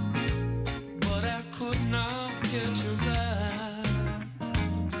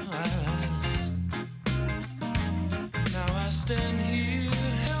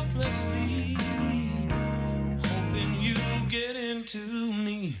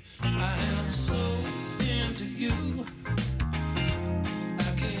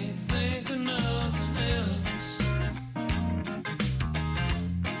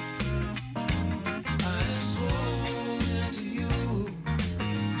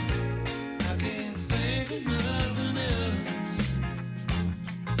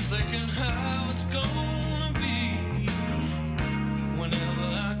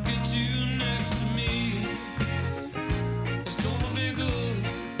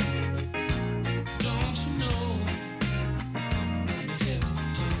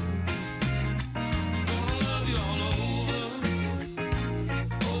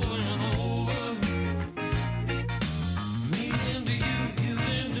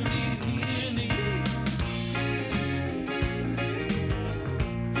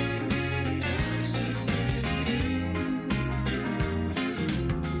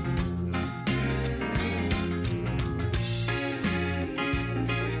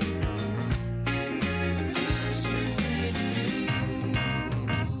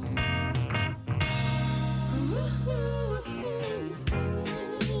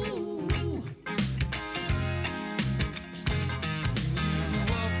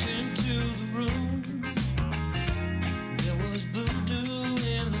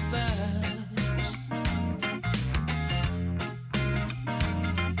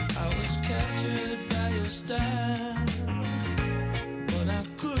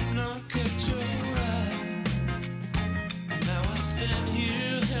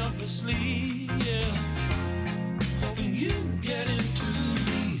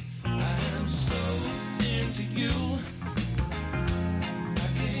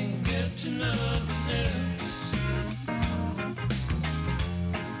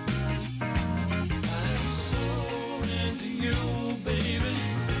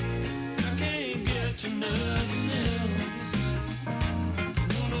nothing else.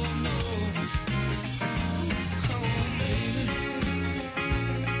 No, no, no. Come on, baby.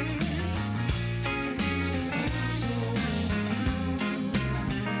 I'm so into you.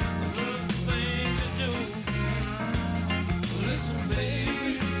 Love the things you do. Listen,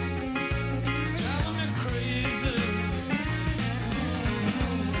 baby, driving me crazy.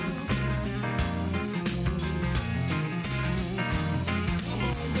 Come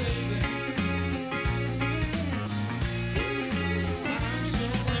on, baby. I'm so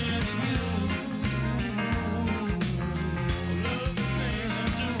into you. Love the things I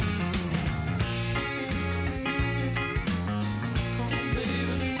do. Come on,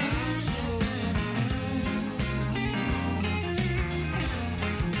 baby. I'm so into I'm so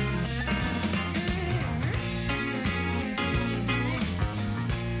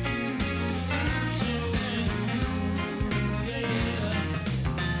into you. Yeah.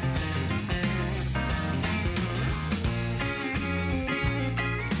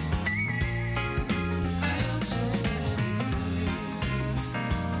 I'm so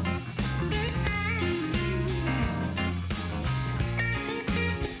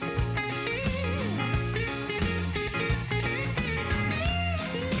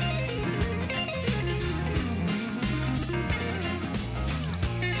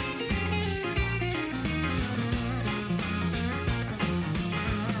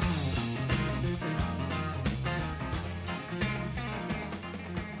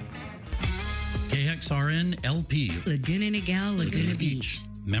KXRN LP, Laguna Niguel, Laguna Beach.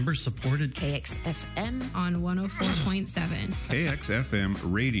 member supported. KXFM on 104.7.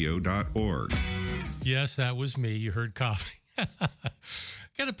 KXFMradio.org. Yes, that was me. You heard coughing.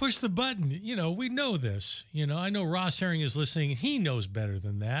 Got to push the button. You know, we know this. You know, I know Ross Herring is listening. He knows better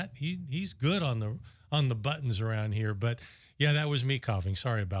than that. He's good on the buttons around here. But yeah, that was me coughing.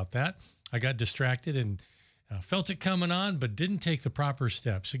 Sorry about that. I got distracted and felt it coming on, but didn't take the proper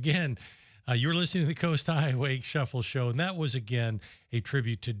steps. Again, you're listening to the Coast Highway Shuffle Show, and that was, again, a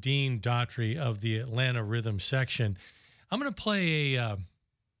tribute to Dean Daughtry of the Atlanta Rythm Section. I'm going to play a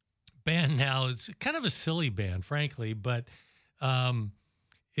band now. It's kind of a silly band, frankly, but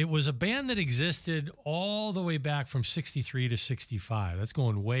it was a band that existed all the way back from 63 to 65. That's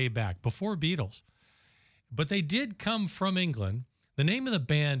going way back, before Beatles. But they did come from England. The name of the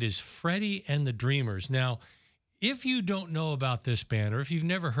band is Freddie and the Dreamers. Now, if you don't know about this band, or if you've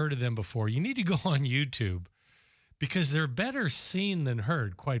never heard of them before, you need to go on YouTube, because they're better seen than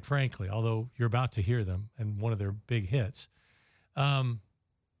heard, quite frankly, although you're about to hear them and one of their big hits.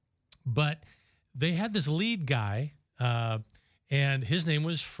 But they had this lead guy, and his name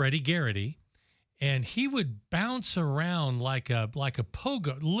was Freddie Garrity, and he would bounce around like a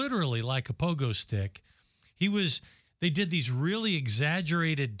pogo, literally like a pogo stick. They did these really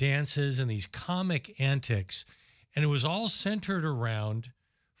exaggerated dances and these comic antics, and it was all centered around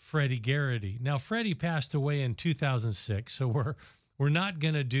Freddie Garrity. Now, Freddie passed away in 2006, so we're not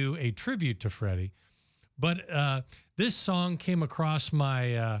going to do a tribute to Freddie. But this song came across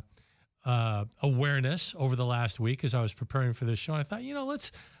my awareness over the last week as I was preparing for this show. And I thought,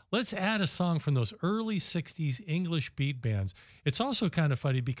 let's add a song from those early 60s English beat bands. It's also kind of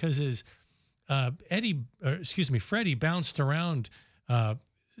funny because Freddie bounced around, the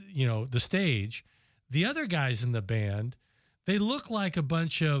stage. The other guys in the band, they look like a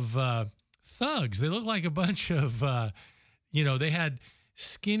bunch of thugs. They look like a bunch of, they had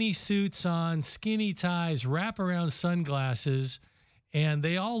skinny suits on, skinny ties, wraparound sunglasses, and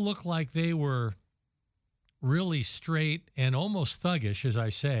they all look like they were really straight and almost thuggish, as I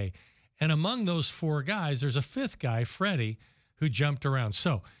say. And among those four guys, there's a fifth guy, Freddie, who jumped around.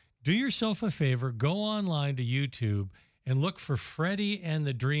 So do yourself a favor, go online to YouTube and look for Freddie and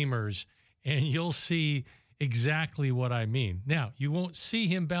the Dreamers, and you'll see exactly what I mean. Now, you won't see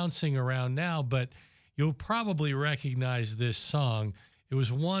him bouncing around now, but you'll probably recognize this song. It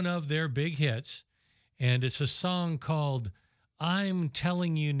was one of their big hits, and it's a song called I'm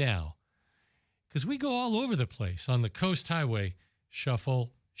Telling You Now, because we go all over the place on the Coast Highway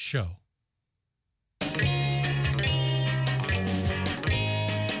Shuffle Show.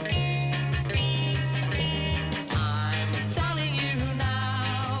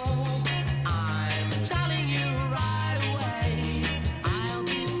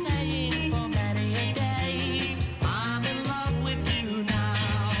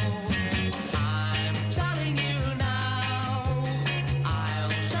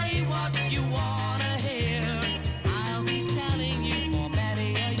 You wanna hear? I'll be telling you for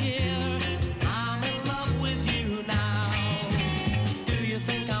many a year.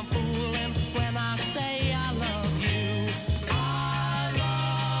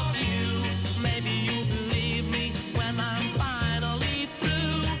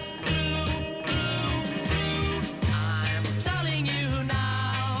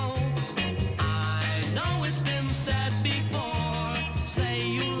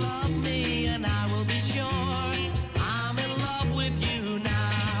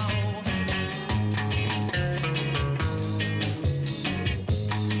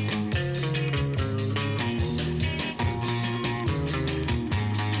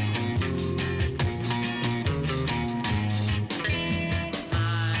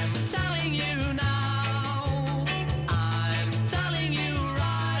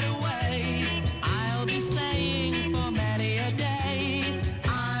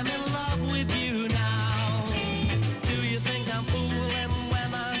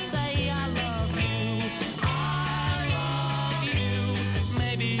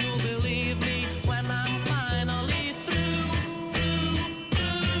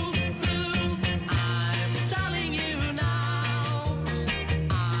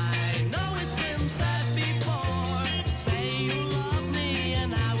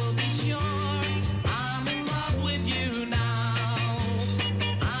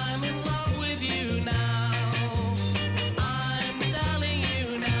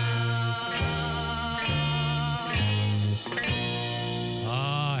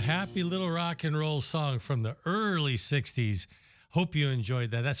 happy little rock and roll song from the early 60s. Hope you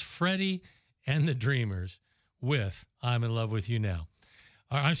enjoyed that. That's Freddie and the Dreamers with I'm in Love with You Now.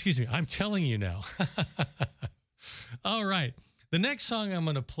 Excuse me, I'm Telling You Now. All right. The next song I'm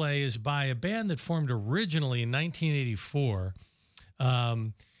going to play is by a band that formed originally in 1984.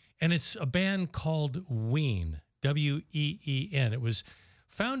 And it's a band called Ween, W-E-E-N. It was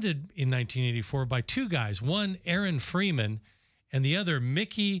founded in 1984 by two guys, one Aaron Freeman and the other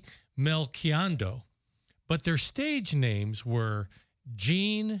Mickey Melchiando. But their stage names were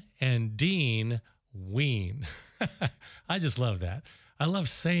Gene and Dean Ween. I just love that. I love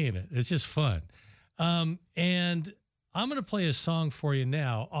saying it. It's just fun. And I'm going to play a song for you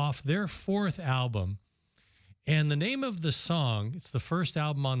now off their fourth album. And the name of the song, it's the first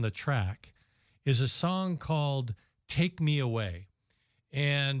album on the track, is a song called Take Me Away.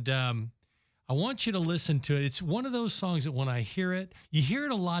 And I want you to listen to it. It's one of those songs that when I hear it, you hear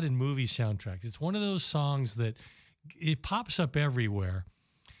it a lot in movie soundtracks. It's one of those songs that it pops up everywhere.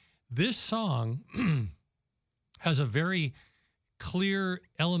 This song has a very clear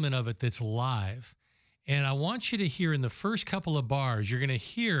element of it that's live. And I want you to hear in the first couple of bars, you're going to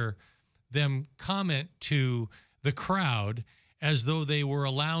hear them comment to the crowd as though they were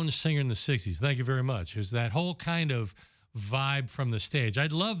a lounge singer in the 60s. Thank you very much. There's that whole kind of vibe from the stage. I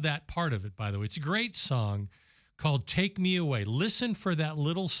love that part of it, by the way. It's a great song called Take Me Away. Listen for that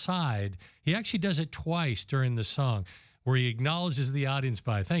little side. He actually does it twice during the song where he acknowledges the audience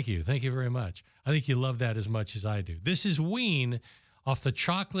by, thank you very much. I think you love that as much as I do. This is Ween off the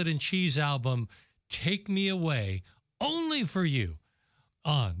Chocolate and Cheese album, Take Me Away, only for you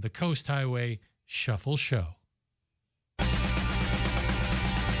on the Coast Highway Shuffle Show.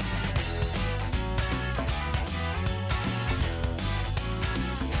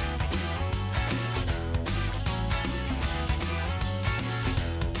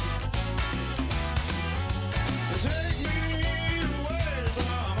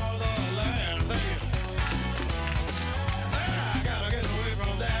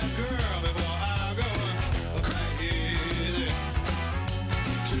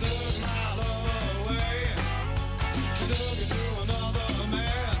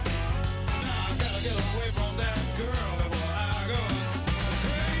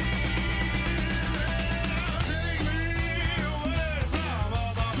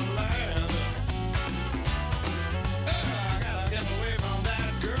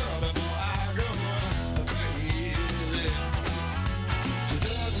 Girl.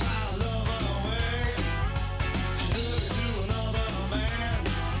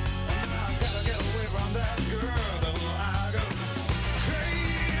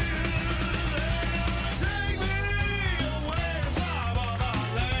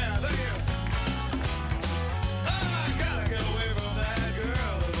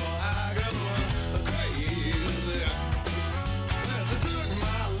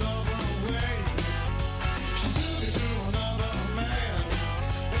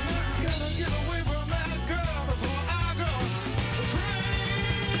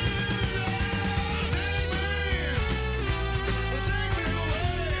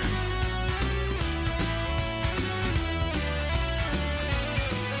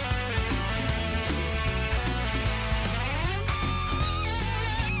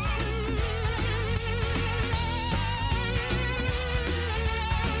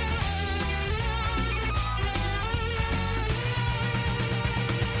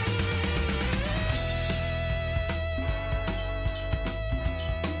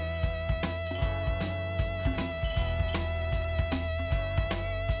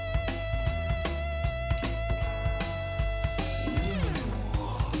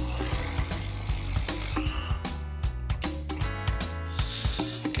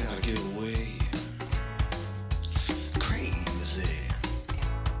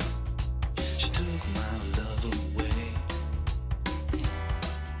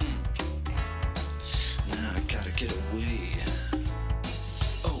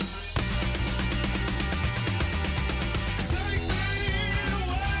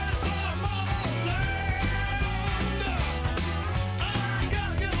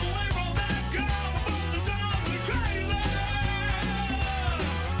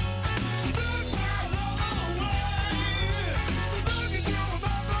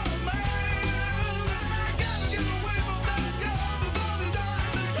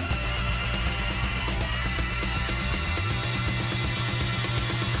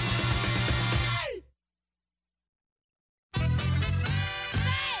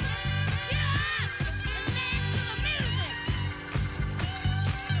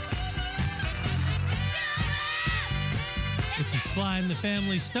 Sly and the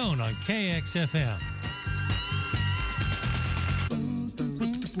Family Stone on KXFM.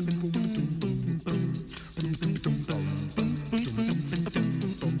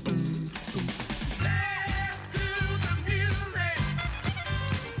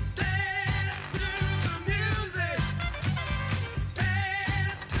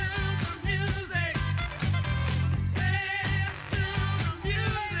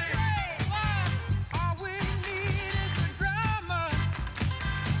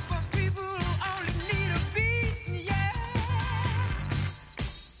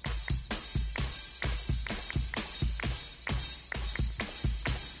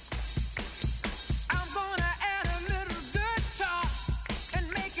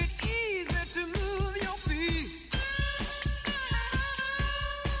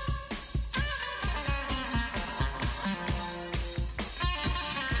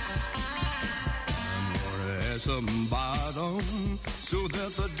 Some bottom so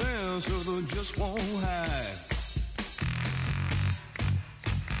that the dancer just won't hide.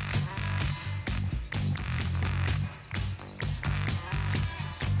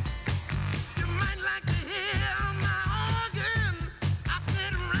 You might like to hear my organ. I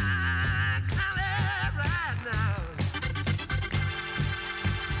said right, solid right now.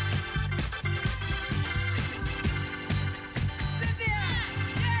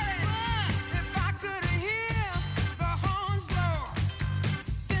 If I could hear the horns blow,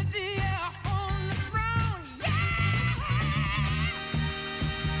 Cynthia on the throne,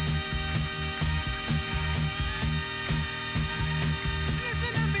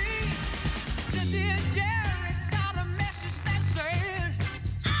 listen to me, Cynthia Jerry got a message that said,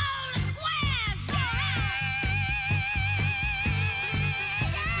 all the squares,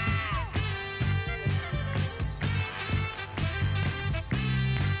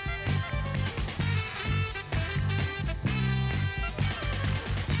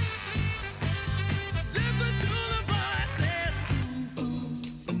 listen to the voices.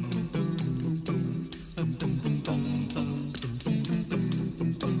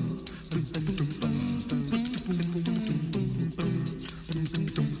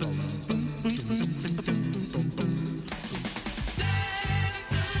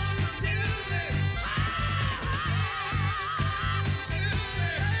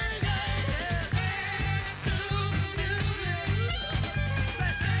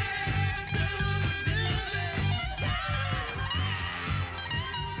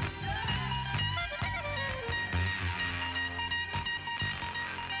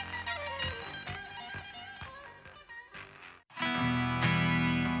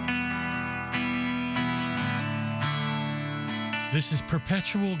 This is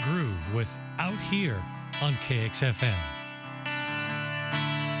Perpetual Groove with Out Here on KXFM.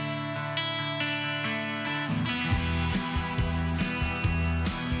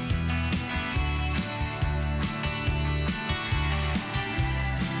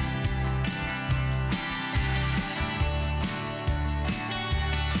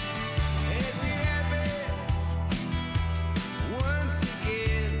 As it happens once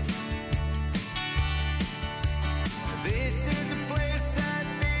again, this is a place I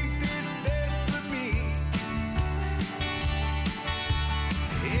think that's best for me.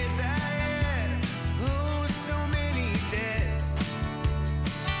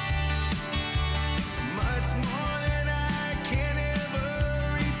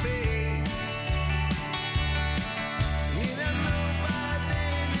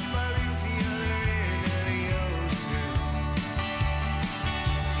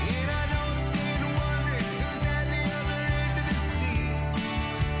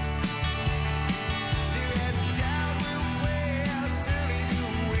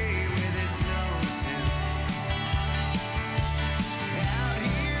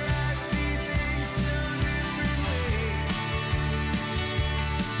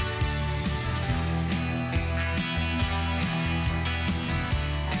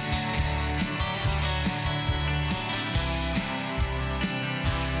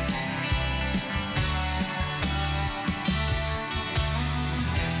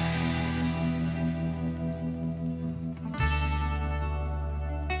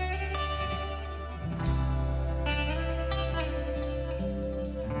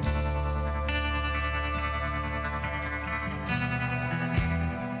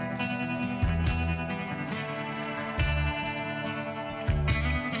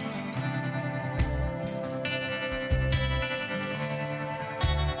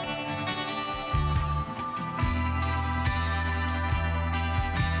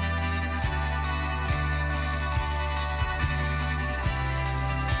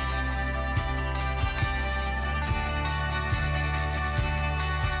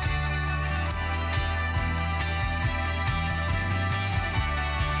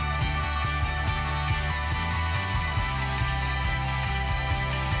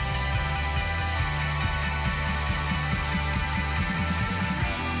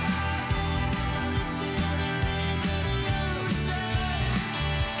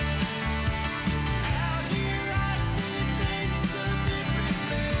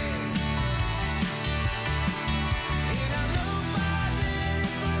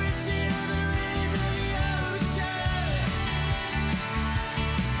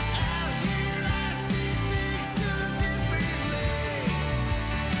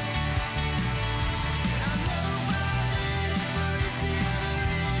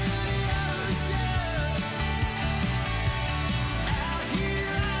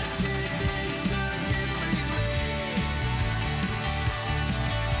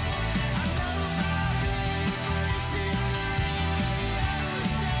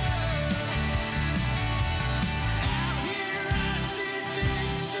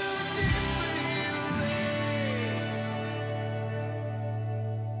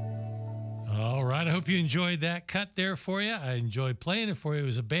 hope you enjoyed that cut there for you. I enjoyed playing it for you. It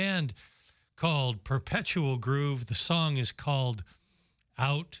was a band called Perpetual Groove. The song is called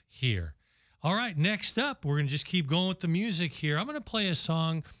Out Here. All right, next up, we're going to just keep going with the music here. I'm going to play a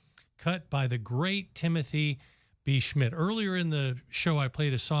song cut by the great Timothy B. Schmit. Earlier in the show, I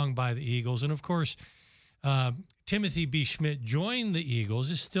played a song by the Eagles, and of course, Timothy B. Schmit joined the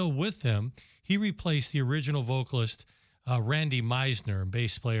Eagles, is still with them. He replaced the original vocalist, Randy Meisner, a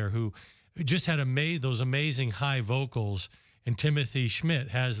bass player who just had those amazing high vocals, and Timothy Schmit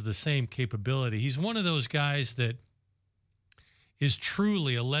has the same capability. He's one of those guys that is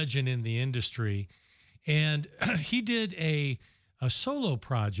truly a legend in the industry, and he did a solo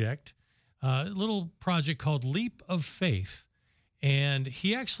project, a little project called Leap of Faith, and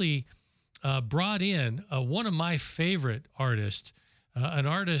he actually brought in one of my favorite artists, an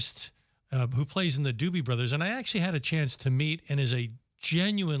artist who plays in the Doobie Brothers, and I actually had a chance to meet and is a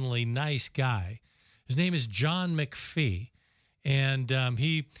genuinely nice guy. His name is John McPhee, and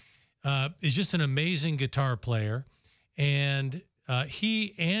he is just an amazing guitar player, and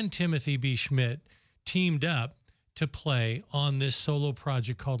he and Timothy B. Schmit teamed up to play on this solo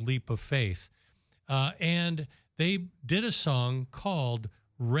project called Leap of Faith, and they did a song called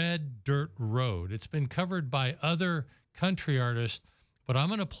Red Dirt Road. It's been covered by other country artists, but I'm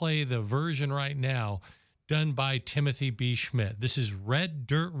going to play the version right now done by Timothy B. Schmit. This is Red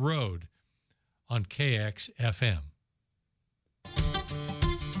Dirt Road on KXFM.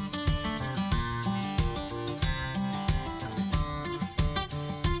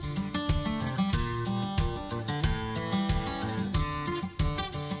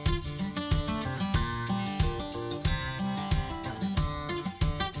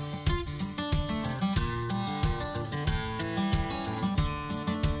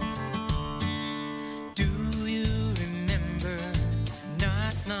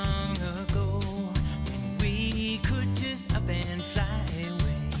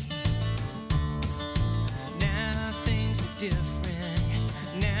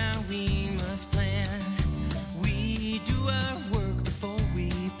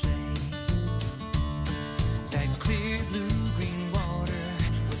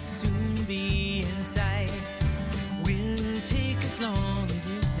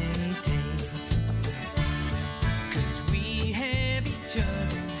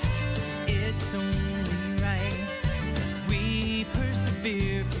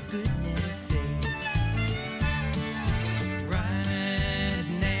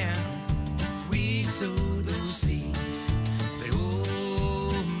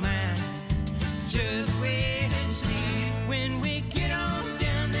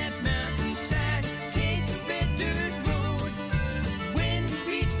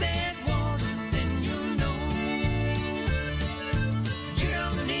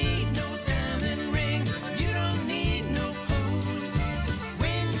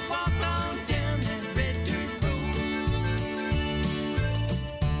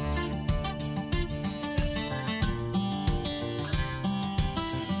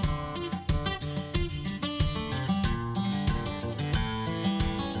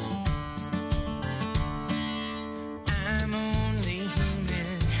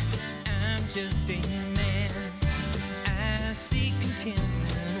 Just a man, I seek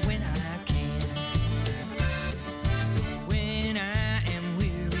contentment when I can. So when I am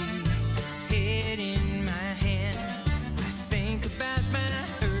weary, head in my hand, I think about my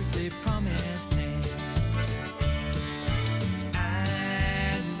earthly promised land.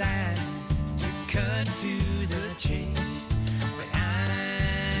 I'd like to cut to the chase, but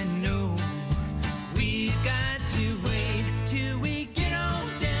I know we've got to wait till we get on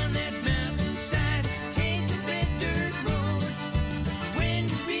down that mountain.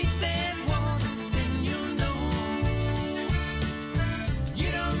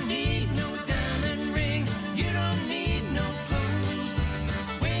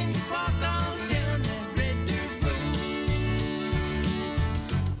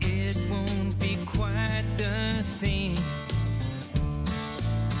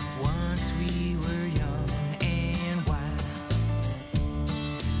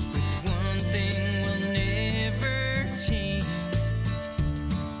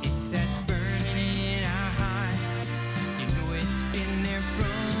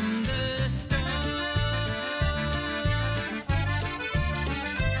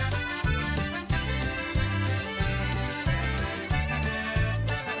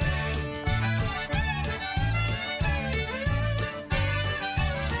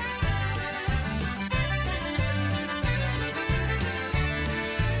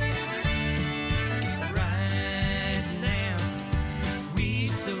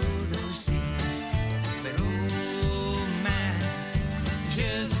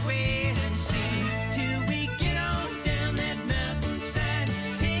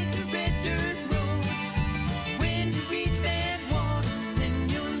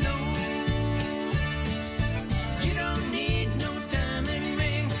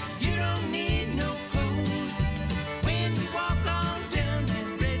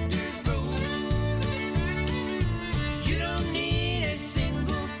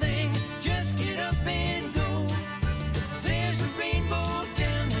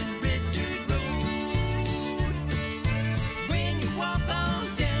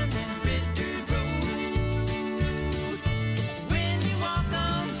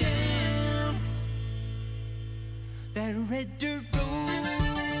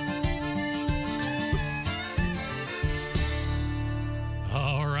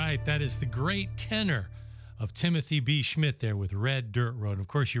 right. That is the great tenor of Timothy B. Schmit there with Red Dirt Road. Of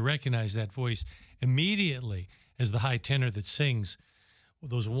course, you recognize that voice immediately as the high tenor that sings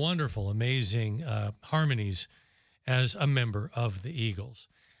those wonderful, amazing harmonies as a member of the Eagles.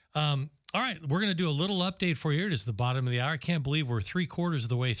 All right, we're going to do a little update for you. It is the bottom of the hour. I can't believe we're 3/4 of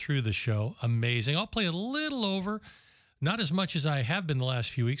the way through the show. Amazing. I'll play a little over, not as much as I have been the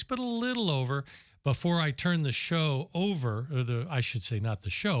last few weeks, but a little over before I turn the show over, or I should say not the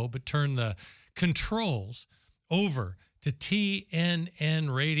show, but turn the controls over to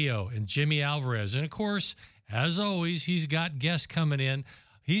TNN Radio and Jimmy Alvarez. And, of course, as always, he's got guests coming in.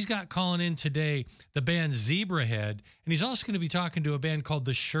 He's got calling in today the band Zebrahead, and he's also going to be talking to a band called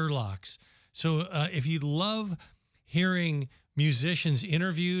the Sherlocks. So if you love hearing musicians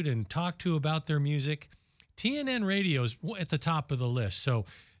interviewed and talked to about their music, TNN Radio is at the top of the list. So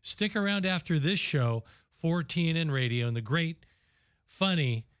stick around after this show for TNN Radio and the great,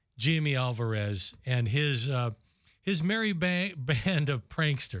 funny Jimmy Alvarez and his merry band of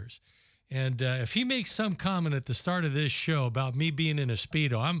pranksters. And if he makes some comment at the start of this show about me being in a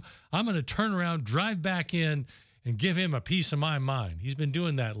Speedo, I'm going to turn around, drive back in, and give him a piece of my mind. He's been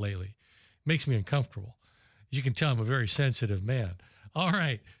doing that lately. Makes me uncomfortable. You can tell I'm a very sensitive man. All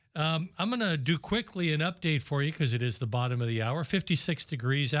right. I'm going to do quickly an update for you because it is the bottom of the hour. 56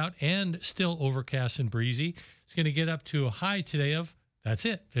 degrees out and still overcast and breezy. It's going to get up to a high today of, that's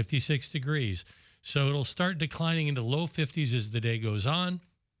it, 56 degrees. So it'll start declining into low 50s as the day goes on.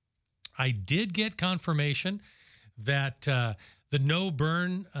 I did get confirmation that the no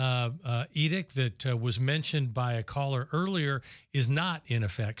burn edict that was mentioned by a caller earlier is not in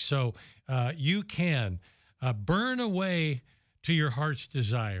effect. So you can burn away to your heart's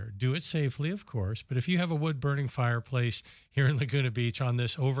desire. Do it safely, of course. But if you have a wood-burning fireplace here in Laguna Beach on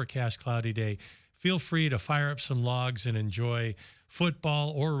this overcast, cloudy day, feel free to fire up some logs and enjoy football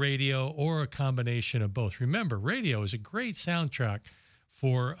or radio or a combination of both. Remember, radio is a great soundtrack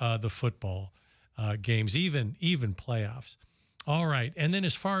for the football games, even playoffs. All right. And then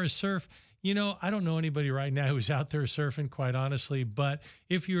as far as surf, I don't know anybody right now who's out there surfing, quite honestly, but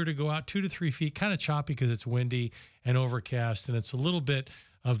if you were to go out 2 to 3 feet, kind of choppy because it's windy and overcast, and it's a little bit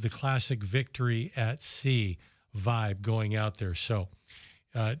of the classic Victory at Sea vibe going out there. So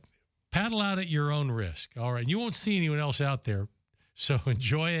paddle out at your own risk. All right. You won't see anyone else out there, so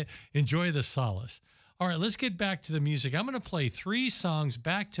enjoy it. Enjoy the solace. All right, let's get back to the music. I'm going to play 3 songs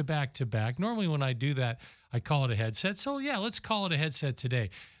back to back to back. Normally when I do that, I call it a headset. So, yeah, let's call it a headset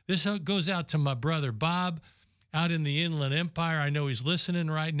today. This goes out to my brother Bob out in the Inland Empire. I know he's listening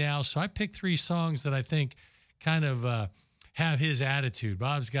right now. So I picked 3 songs that I think kind of have his attitude.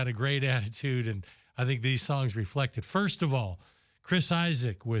 Bob's got a great attitude, and I think these songs reflect it. First of all, Chris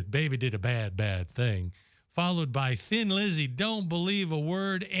Isaak with Baby Did a Bad, Bad Thing, followed by Thin Lizzy, Don't Believe a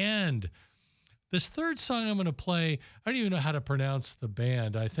Word, and this third song I'm going to play, I don't even know how to pronounce the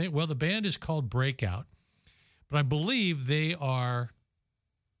band. The band is called Breakout, but I believe they are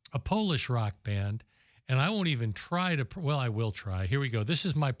a Polish rock band, and I won't even try to, I will try. Here we go. This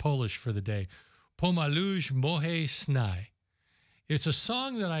is my Polish for the day. Pomaluj moje sny. It's a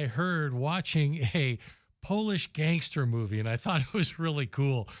song that I heard watching a Polish gangster movie, and I thought it was really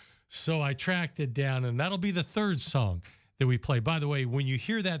cool. So I tracked it down, and that'll be the third song that we play. By the way, when you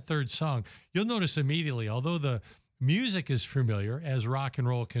hear that third song, you'll notice immediately, although the music is familiar as rock and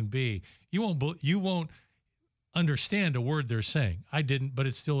roll can be, you won't understand a word they're saying. I didn't, but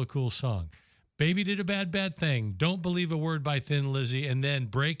it's still a cool song. Baby Did a Bad, Bad Thing, Don't Believe a Word by Thin Lizzy, and then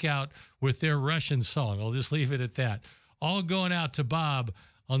Breakout with their Russian song. I'll just leave it at that. All going out to Bob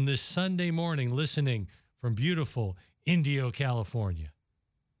on this Sunday morning, listening from beautiful Indio, California.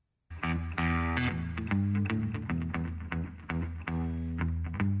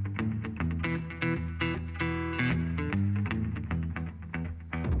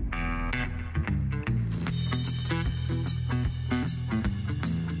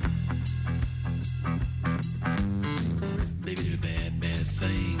 Baby did a bad, bad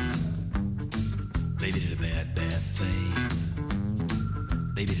thing. Baby did a bad, bad thing.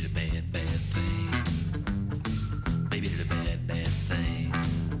 Baby did a bad, bad thing. Baby did a bad, bad thing.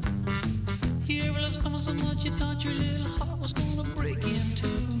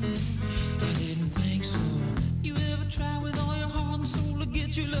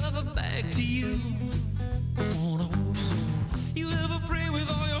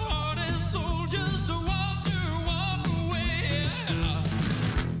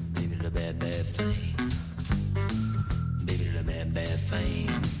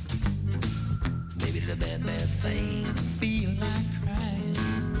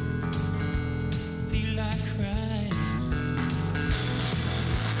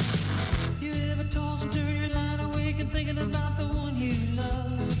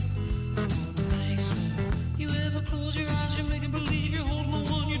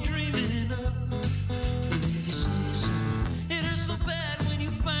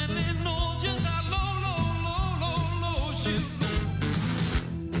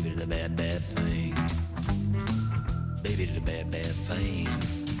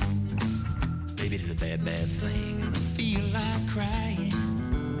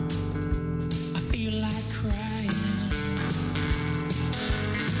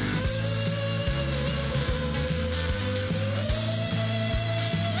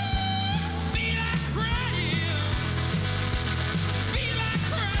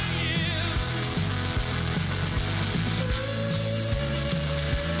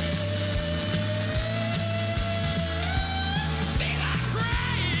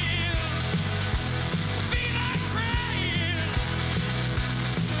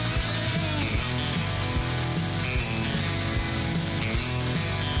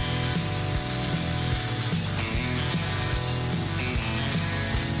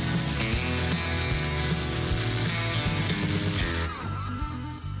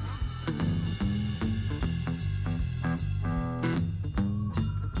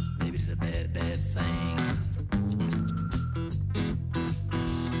 Maybe did a bad, bad thing.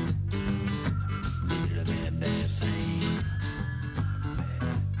 Maybe did a bad, bad thing.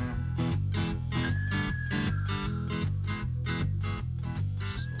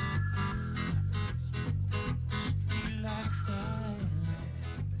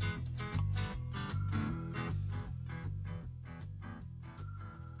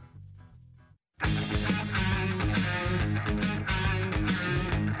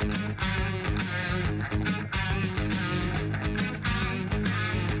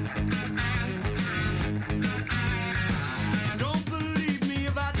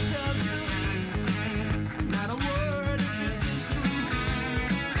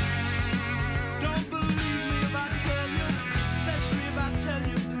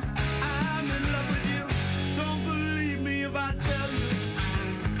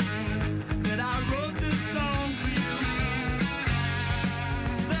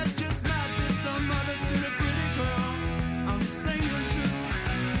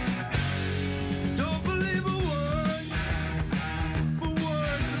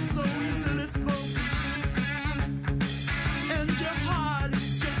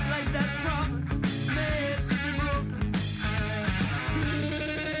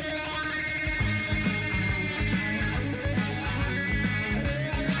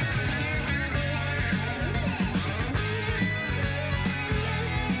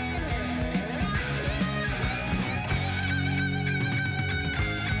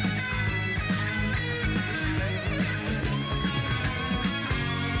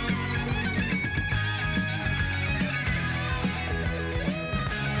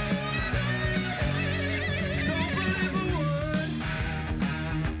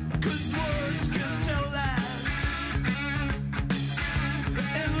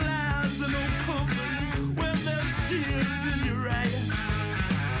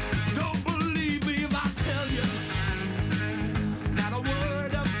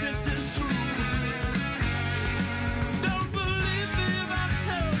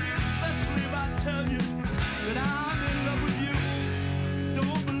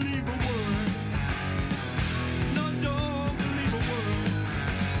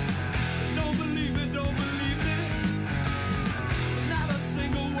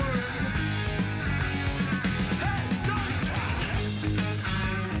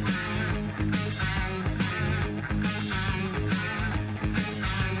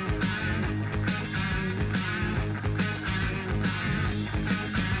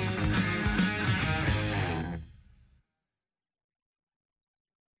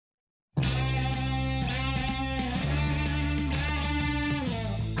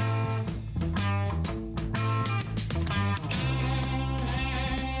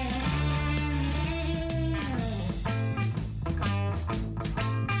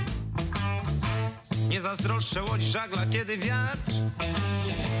 Nie zazdroszczę łodzi żagla, kiedy wiatr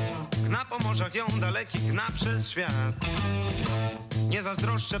gna po morzach ją dalekich, gna przez świat. Nie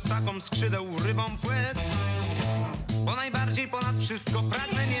zazdroszczę ptakom skrzydeł, rybom płet, bo najbardziej ponad wszystko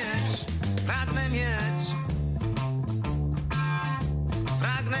pragnę mieć, pragnę mieć,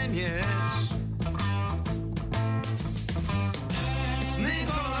 pragnę mieć sny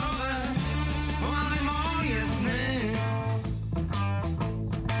kolorowe, pomaluj moje sny.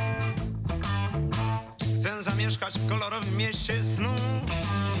 Chcę zamieszkać w kolorowym mieście snu,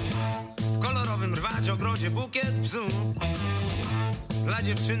 w kolorowym rwać ogrodzie bukiet bzu, dla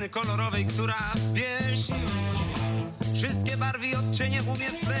dziewczyny kolorowej, która w pieśń wszystkie barwy i odcienie umie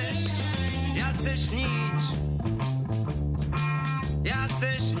wpleść. Ja chcę śnić, ja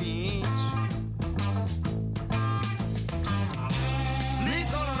chcę śnić sny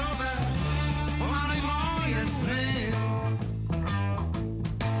kolorowe, pomaluj moje sny.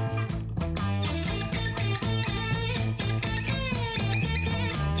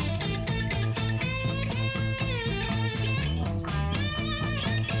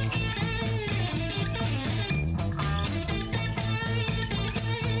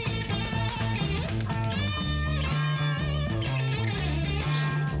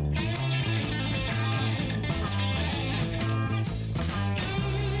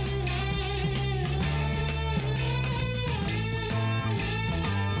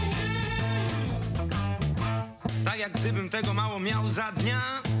 Tak jak gdybym tego mało miał za dnia,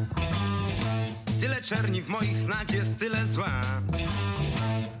 tyle czerni w moich snach jest, tyle zła.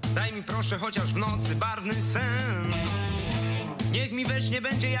 Daj mi proszę chociaż w nocy barwny sen, niech mi we śnie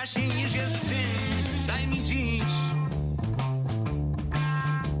będzie jaśniej niż jest w dzień. Daj mi dziś,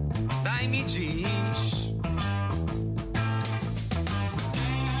 daj mi dziś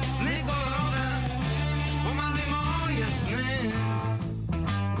sny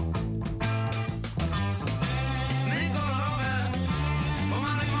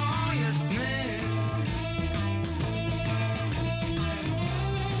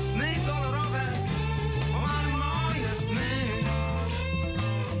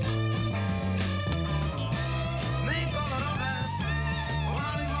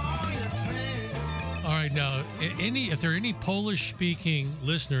no. If there are any Polish-speaking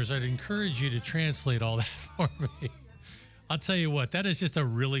listeners, I'd encourage you to translate all that for me. I'll tell you what, that is just a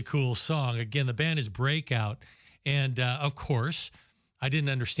really cool song. Again, the band is Breakout. And, of course, I didn't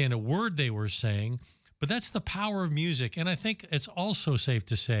understand a word they were saying, but that's the power of music. And I think it's also safe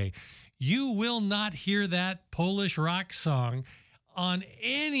to say you will not hear that Polish rock song on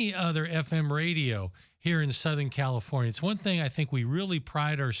any other FM radio here in Southern California. It's one thing I think we really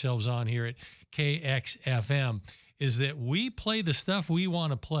pride ourselves on here at KXFM is that we play the stuff we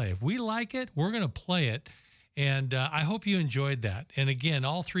want to play. If we like it, we're going to play it. And I hope you enjoyed that. And again,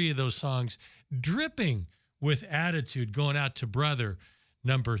 all three of those songs dripping with attitude going out to brother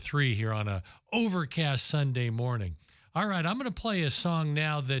number 3 here on a overcast Sunday morning. All right, I'm going to play a song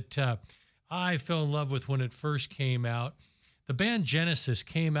now that I fell in love with when it first came out. The band Genesis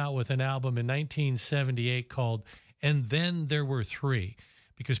came out with an album in 1978 called And Then There Were Three,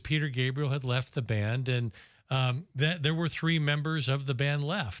 because Peter Gabriel had left the band, and there were 3 members of the band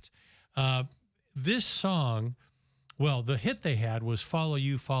left. This song, well, the hit they had was Follow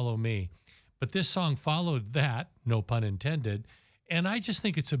You, Follow Me. But this song followed that, no pun intended. And I just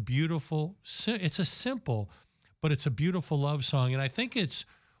think it's it's a simple, but it's a beautiful love song. And I think it's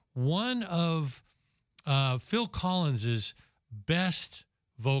one of Phil Collins's best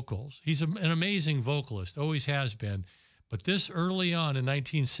vocals. He's an amazing vocalist, always has been. But this early on in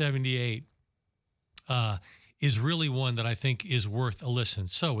 1978 is really one that I think is worth a listen.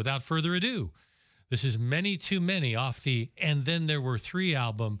 So without further ado, this is Many Too Many off the And Then There Were Three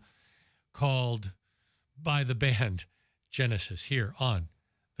album, called by the band Genesis, here on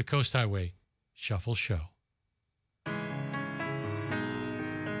the Coast Highway Shuffle Show. Many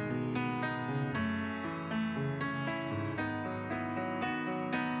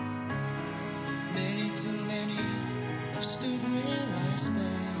too many have stood where I stand.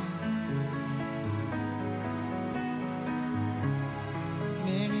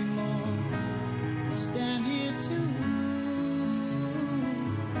 Many more will stand here too.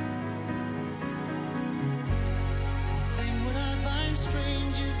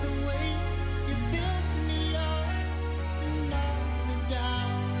 Strange is the way you built me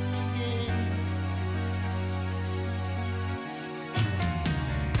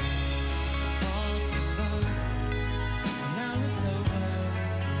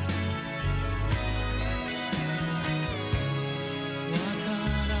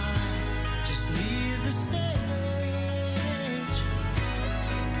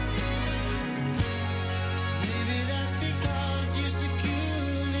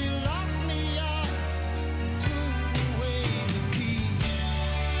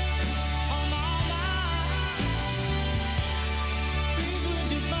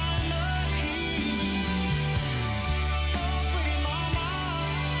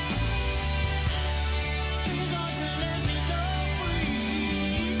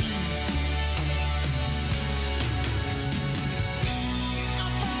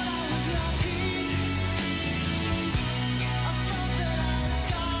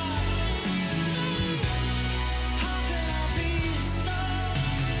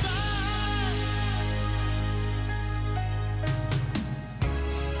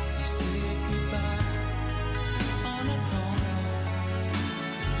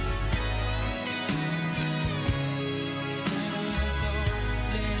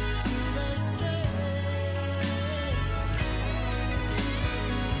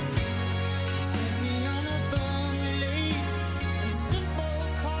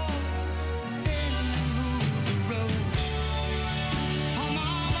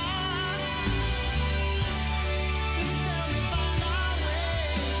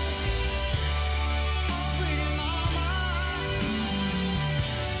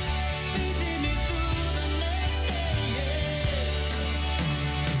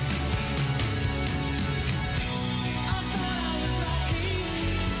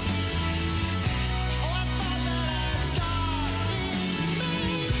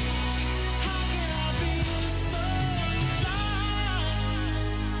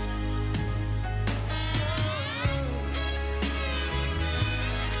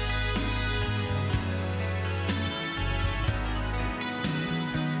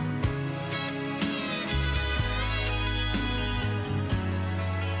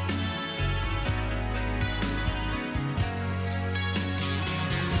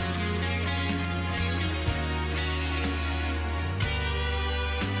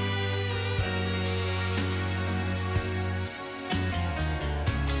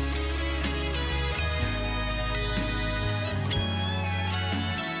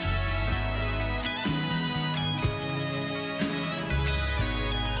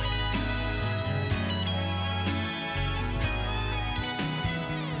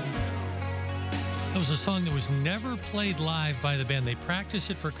That was a song that was never played live by the band. They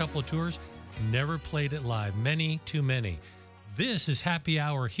practiced it for a couple of tours, never played it live. Many too many. This is Happy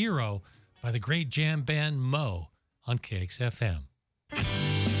Hour Hero by the great jam band Mo on KXFM.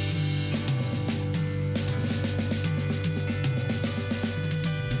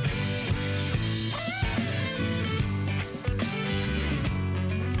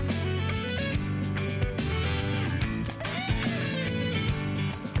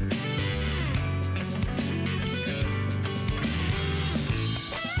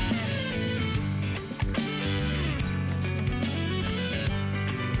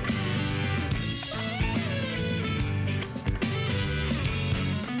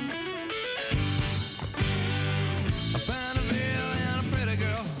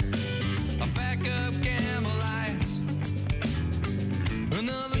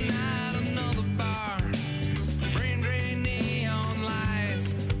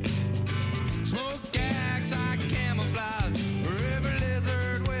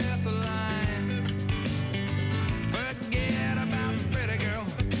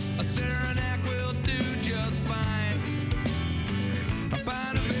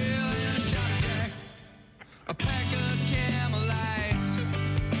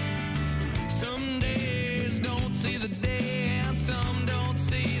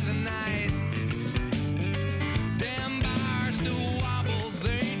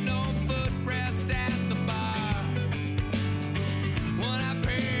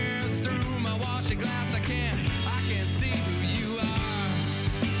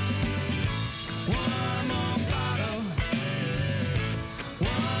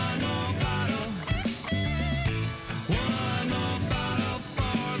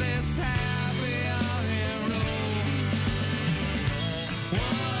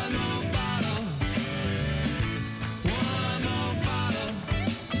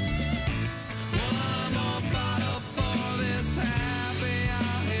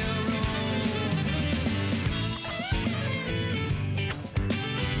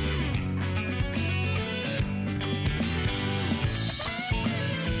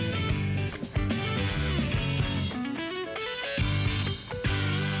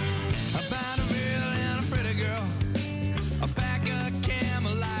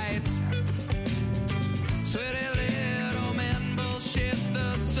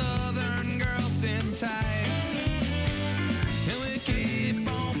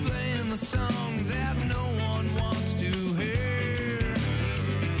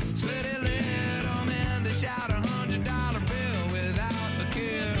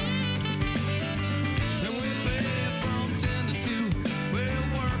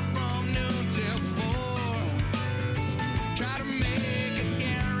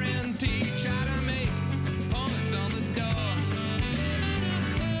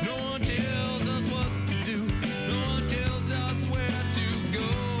 To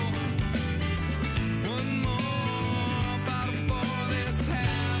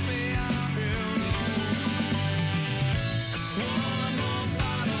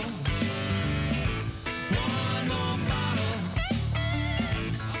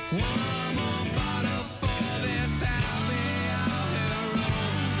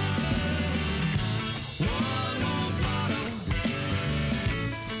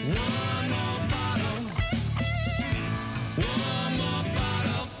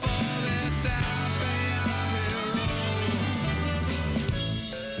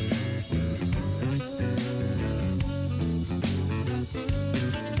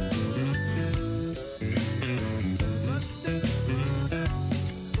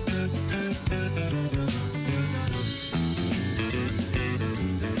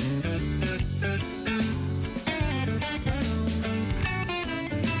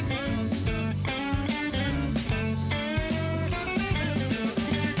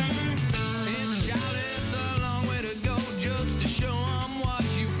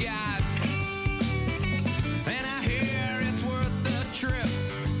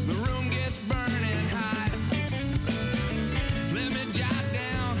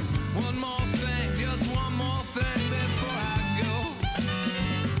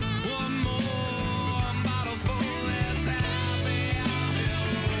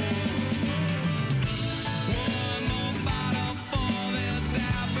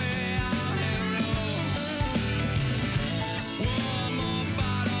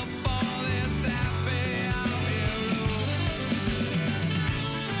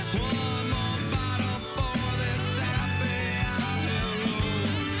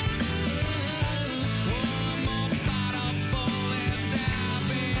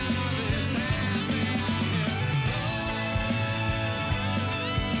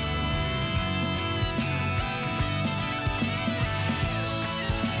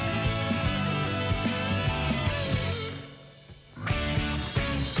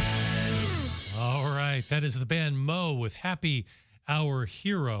That is the band Mo with Happy Hour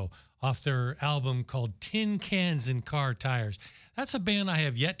Hero off their album called Tin Cans and Car Tires. That's a band I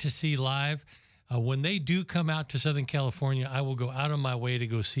have yet to see live. When they do come out to Southern California, I will go out of my way to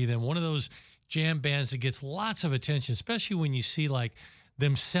go see them. One of those jam bands that gets lots of attention, especially when you see like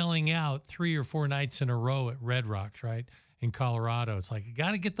them selling out 3 or 4 nights in a row at Red Rocks, right? In Colorado. It's like, you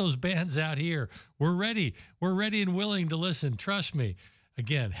got to get those bands out here. We're ready. We're ready and willing to listen. Trust me.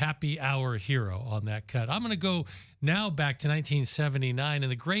 Again, Happy Hour Hero on that cut. I'm going to go now back to 1979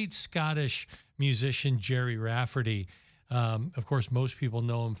 and the great Scottish musician Jerry Rafferty. Of course, most people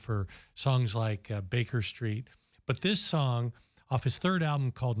know him for songs like Baker Street. But this song off his third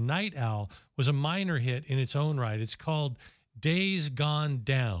album called Night Owl was a minor hit in its own right. It's called Days Gone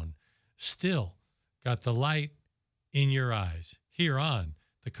Down. Still got the light in your eyes here on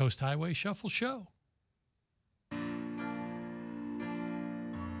the Coast Highway Shuffle Show.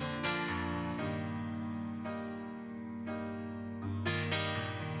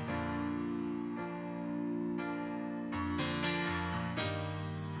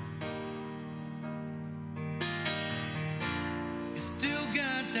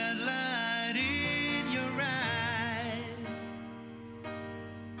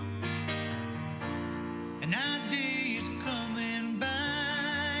 An idea is coming by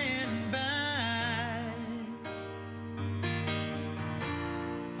and by.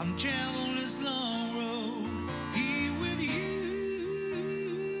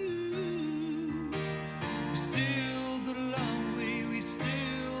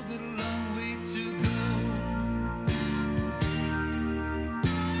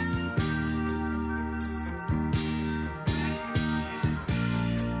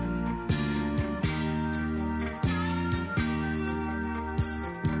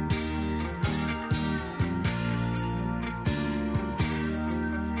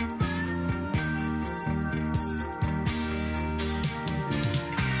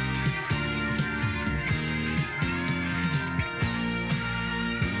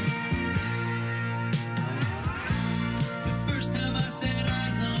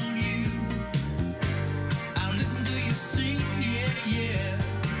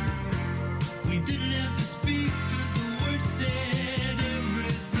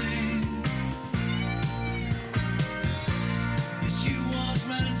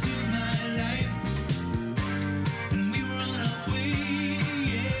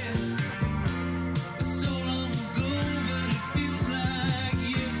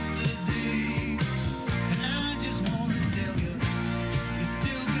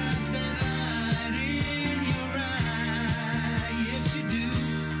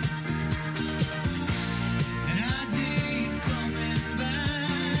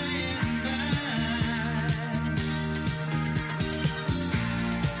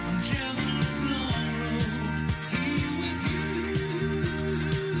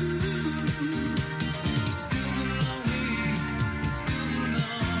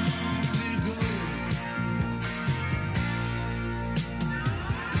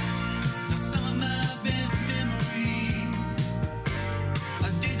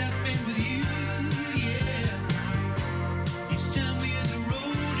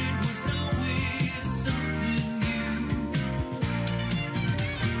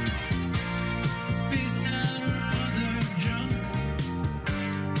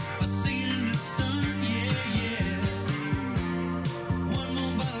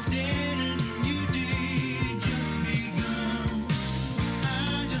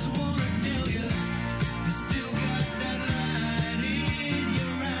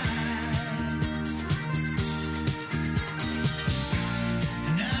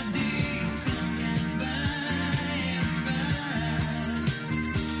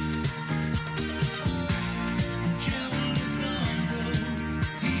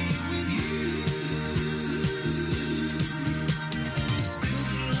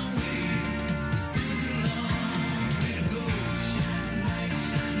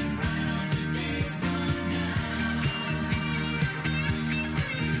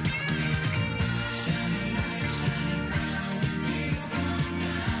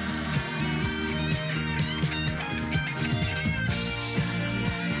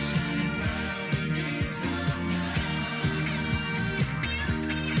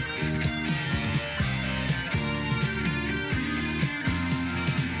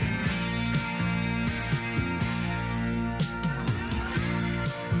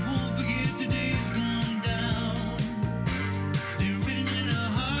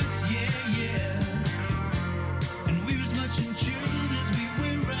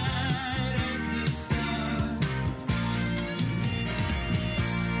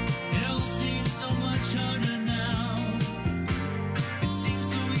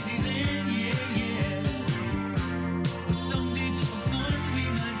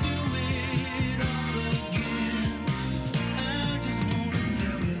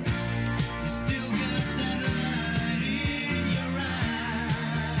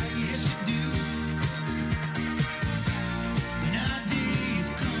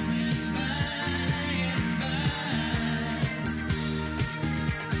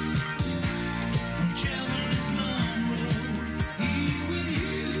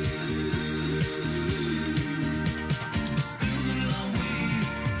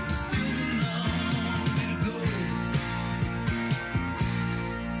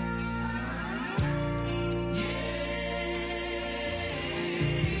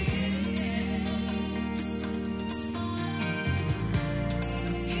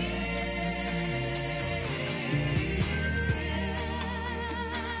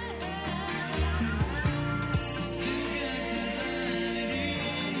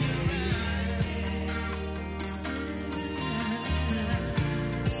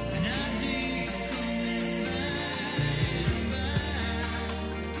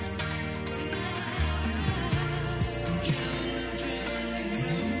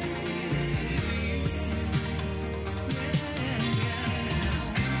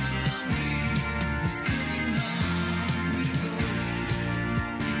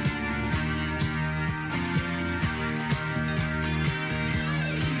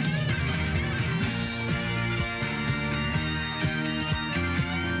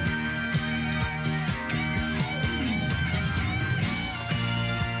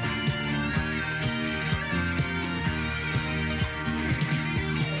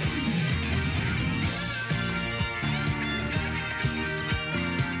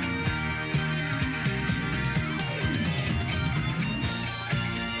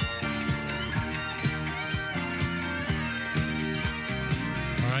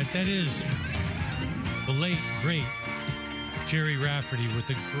 right, that is the late, great Jerry Rafferty with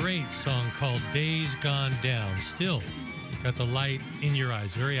a great song called Days Gone Down. Still got the light in your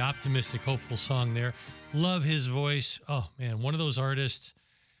eyes. Very optimistic, hopeful song there. Love his voice. Oh, man, one of those artists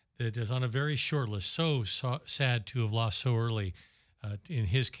that is on a very short list. So sad to have lost so early, in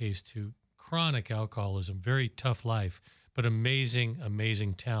his case, to chronic alcoholism. Very tough life, but amazing,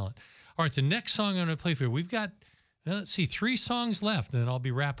 amazing talent. All right, the next song I'm going to play for you, we've got, let's see, 3 songs left, and then I'll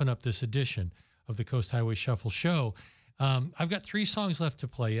be wrapping up this edition of the Coast Highway Shuffle show. I've got 3 songs left to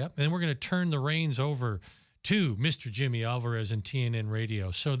play up, and then we're going to turn the reins over to Mr. Jimmy Alvarez and TNN Radio.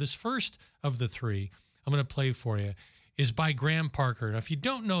 So this first of the 3 I'm going to play for you is by Graham Parker. Now, if you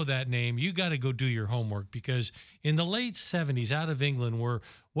don't know that name, you got to go do your homework, because in the late 70s out of England were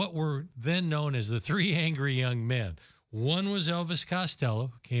what were then known as the 3 Angry Young Men. One was Elvis Costello,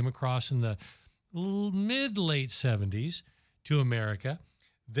 who came across in the mid-late 70s to America.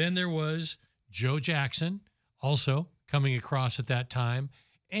 Then there was Joe Jackson, also coming across at that time.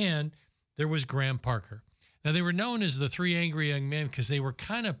 And there was Graham Parker. Now, they were known as the 3 Angry Young Men because they were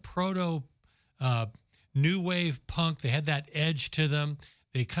kind of proto new wave punk. They had that edge to them.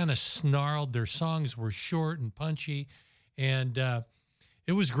 They kind of snarled. Their songs were short and punchy. And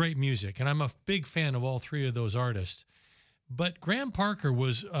it was great music. And I'm a big fan of all 3 of those artists. But Graham Parker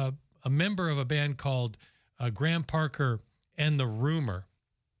was a member of a band called Graham Parker and the Rumor,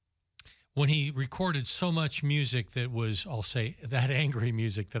 when he recorded so much music that was, I'll say, that angry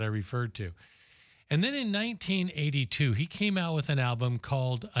music that I referred to. And then in 1982, he came out with an album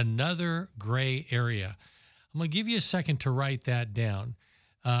called Another Gray Area. I'm going to give you a second to write that down.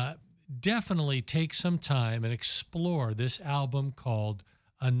 Definitely take some time and explore this album called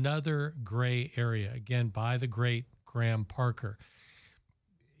Another Gray Area, again, by the great Graham Parker.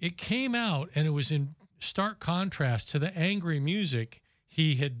 It came out, and it was in stark contrast to the angry music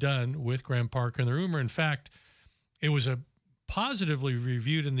he had done with Graham Parker and the Rumor. In fact, it was positively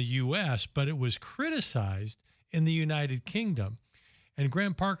reviewed in the U.S., but it was criticized in the United Kingdom. And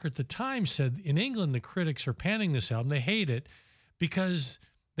Graham Parker at the time said, in England, the critics are panning this album. They hate it because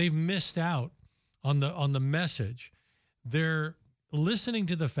they've missed out on the message. They're listening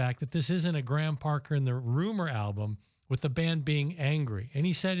to the fact that this isn't a Graham Parker and the Rumor album with the band being angry. And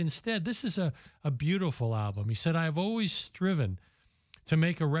he said, instead, this is a beautiful album. He said, I've always striven to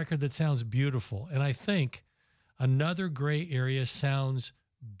make a record that sounds beautiful. And I think Another Gray Area sounds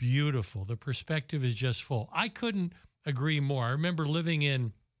beautiful. The perspective is just full. I couldn't agree more. I remember living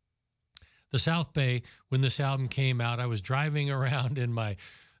in the South Bay when this album came out. I was driving around in the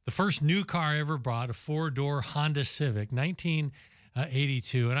first new car I ever bought, a 4-door Honda Civic,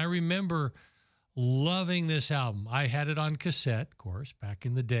 1982. And I remember loving this album. I had it on cassette, of course, back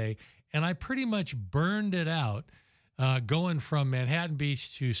in the day, and I pretty much burned it out going from Manhattan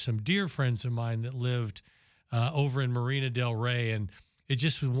Beach to some dear friends of mine that lived over in Marina del Rey. And it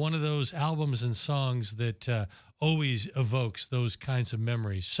just was one of those albums and songs that always evokes those kinds of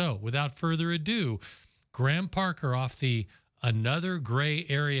memories. So without further ado, Graham Parker off the Another Gray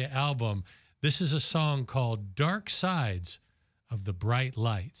Area album. This is a song called Dark Sides of the Bright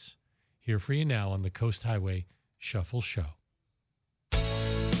Lights. Here for you now on the Coast Highway Shuffle Show.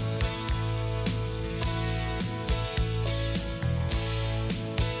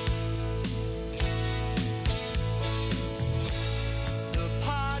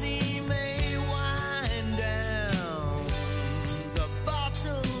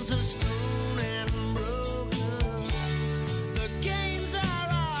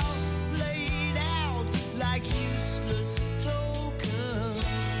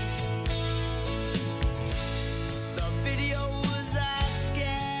 Video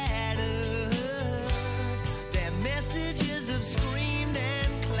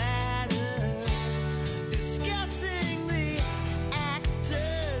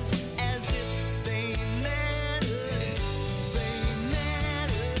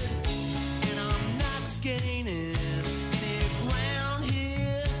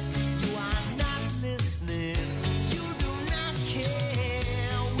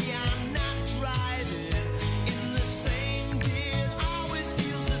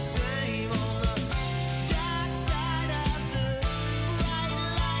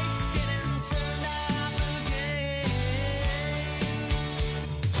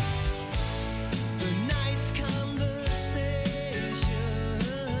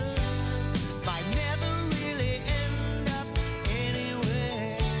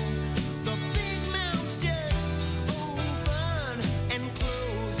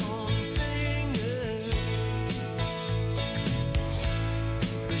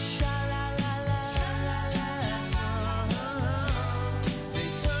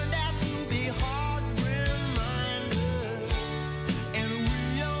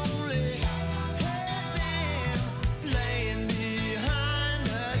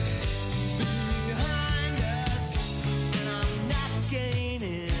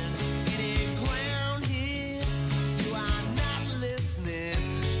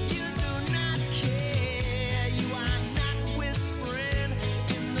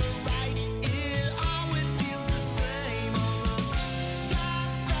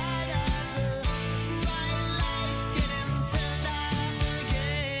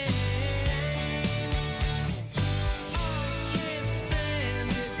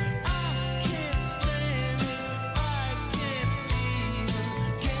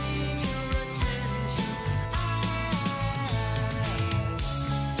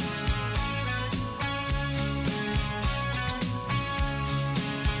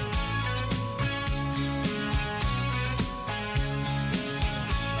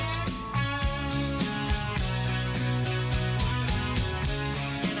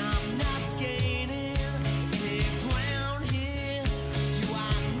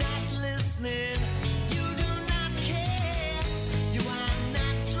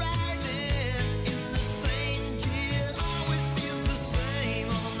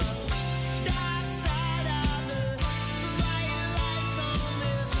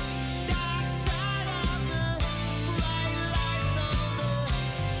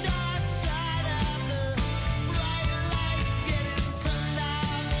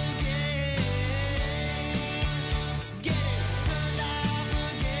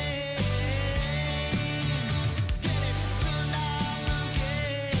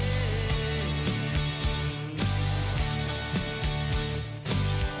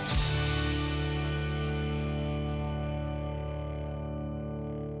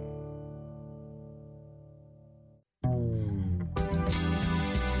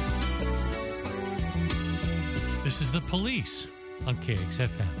This is The Police on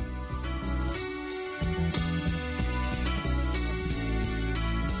KXFM.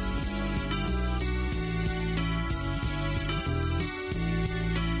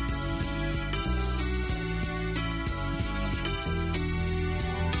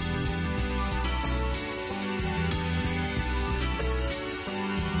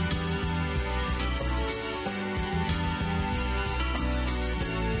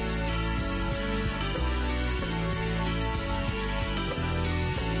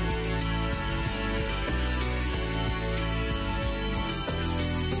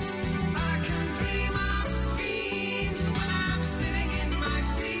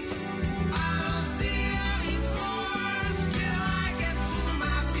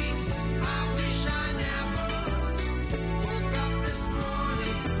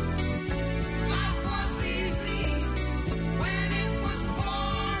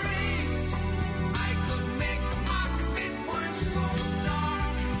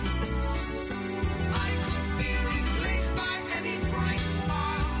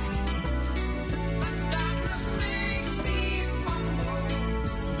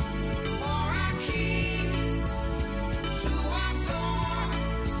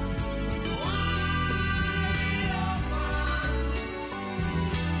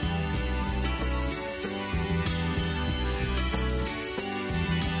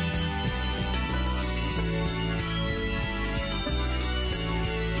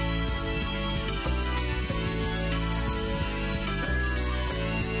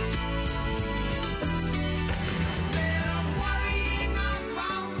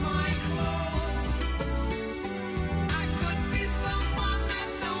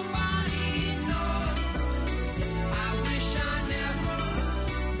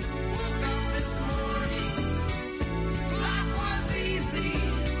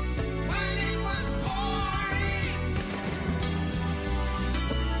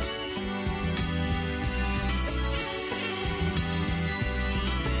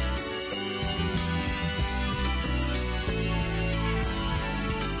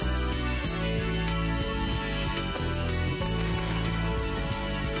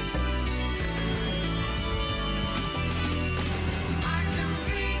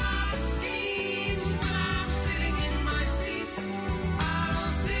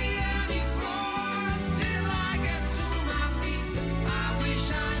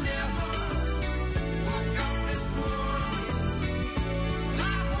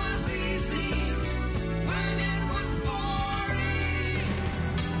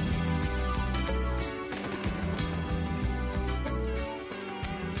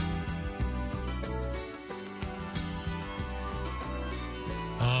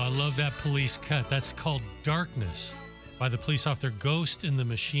 That Police cut. That's called Darkness by the Police off their Ghost in the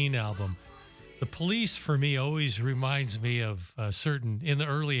Machine album. The Police, for me, always reminds me of certain, in the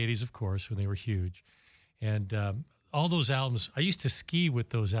early 80s, of course, when they were huge. And all those albums, I used to ski with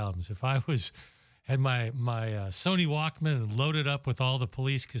those albums. If I had my Sony Walkman and loaded up with all the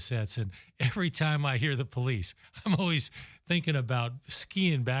Police cassettes, and every time I hear the Police, I'm always thinking about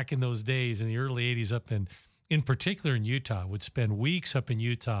skiing back in those days in the early 80s up in particular in Utah. Would spend weeks up in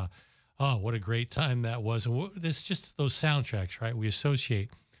Utah. Oh, what a great time that was. And it's just those soundtracks, right? We associate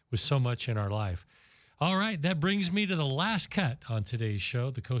with so much in our life. All right, that brings me to the last cut on today's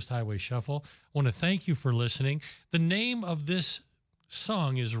show, the Coast Highway Shuffle. I want to thank you for listening. The name of this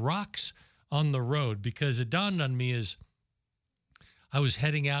song is Rocks on the Road, because it dawned on me as I was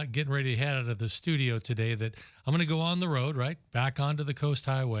heading out, getting ready to head out of the studio today, that I'm going to go on the road, right, back onto the Coast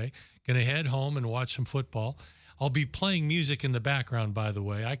Highway, going to head home and watch some football. I'll be playing music in the background, by the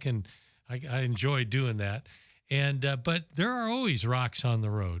way. I enjoy doing that. And but there are always rocks on the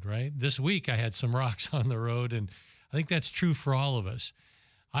road, right? This week I had some rocks on the road, and I think that's true for all of us.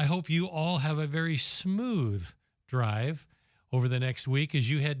 I hope you all have a very smooth drive over the next week as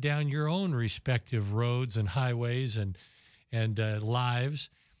you head down your own respective roads and highways and lives,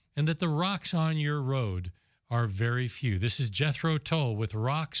 and that the rocks on your road are very few. This is Jethro Tull with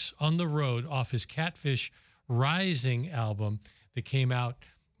Rocks on the Road off his Catfish Rising album that came out,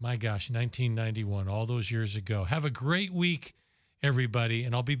 my gosh, 1991, all those years ago. Have a great week, everybody,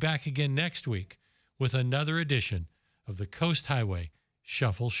 and I'll be back again next week with another edition of the Coast Highway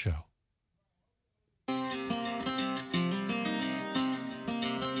Shuffle Show.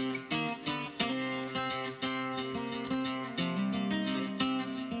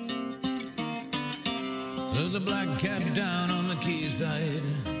 There's a black cat down on the quayside.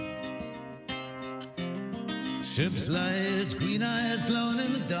 Ship's lights, green eyes glowing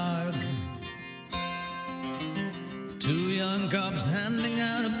in the dark. Two young cops handing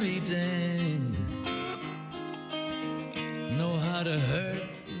out a beating. how to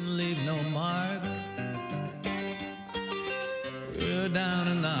hurt and leave no mark. We're down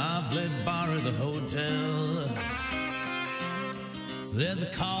in the half-lit bar of the hotel. There's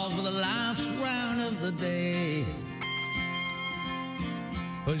a call for the last round of the day.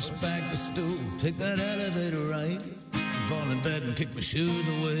 Push back the stool, take that elevator right. Fall in bed and kick my shoes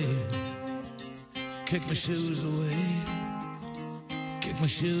away. Kick my shoes away. Kick my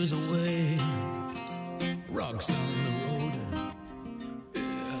shoes away. Rocks on the road.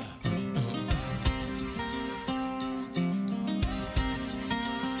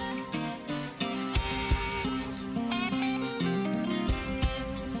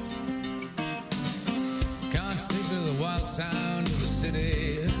 Can't sleep to the wild sound of the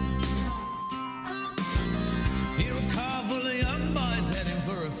city. Hear a car full of young boys heading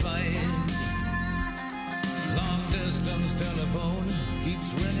for a fight. Long distance telephone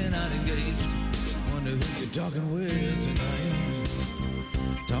keeps ringing out engaged. Wonder who you're talking with tonight.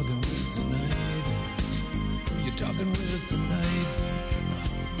 Talking with tonight. Who you talking with tonight?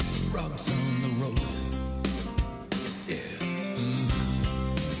 Rocks on the road. Yeah.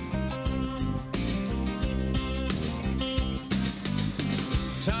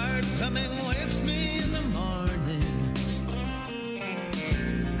 Tired coming wakes me in the morning.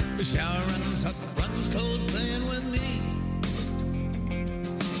 The shower runs hot, runs cold, playing with me.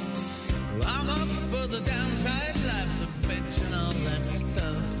 I'm up for the downside, life's a bitch and all that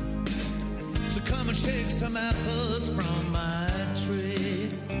stuff. So come and shake some apples from my tree.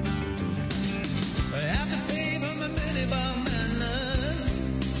 I have to pay for my minibar manners.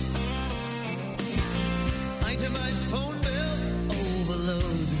 Itemized phone bill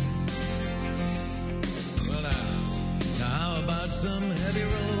overload. Well, now how about some heavy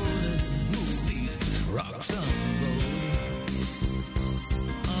road? Move these rocks on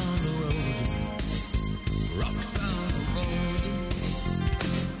the road. Rocks on the road.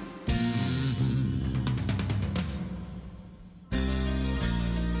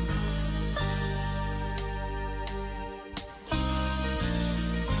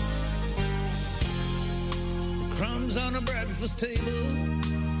 Crumbs on a breakfast table,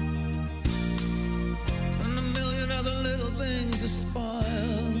 and a million other little things to spoil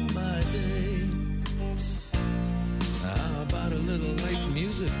my day. How about a little light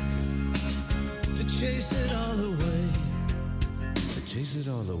music to chase it all away, to chase it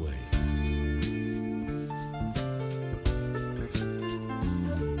all away.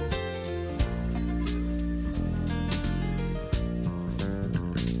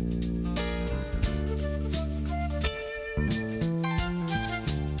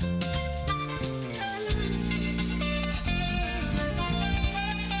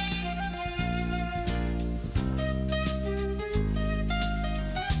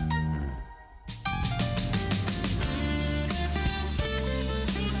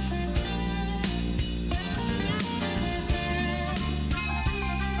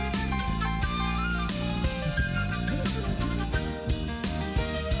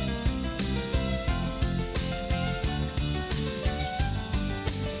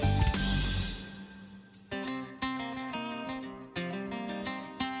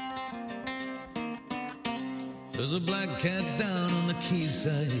 There's a black cat down on the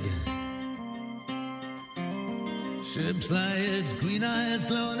quayside. Ship's lights, green eyes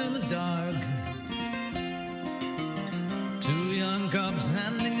glowing in the dark. Two young cops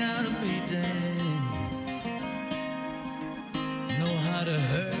handing out a beating. Know how to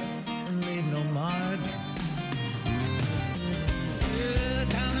hurt and leave no mark. Yeah,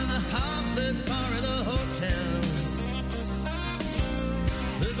 down in the half-lit bar of the hotel.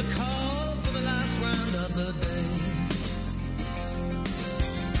 There's a call for the last round of the day.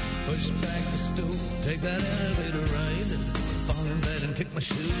 Push back the stool, take that elevator ride. Fall in bed and kick my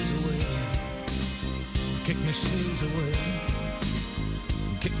shoes away. Kick my shoes away.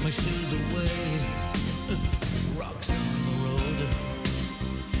 Kick my shoes away. Rocks on the road.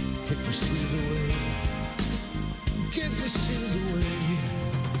 Kick my shoes away. Kick my shoes away.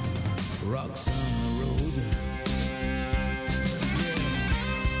 Rocks on the road.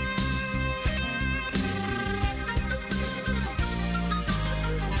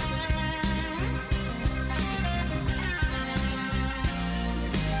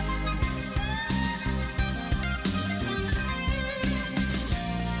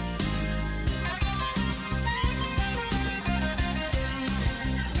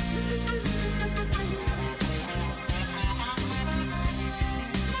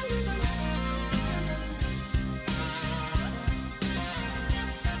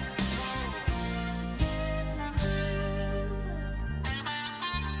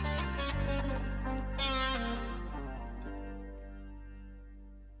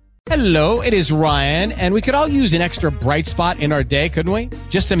 Hello, it is Ryan, and we could all use an extra bright spot in our day, couldn't we?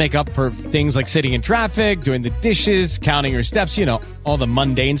 Just to make up for things like sitting in traffic, doing the dishes, counting your steps, all the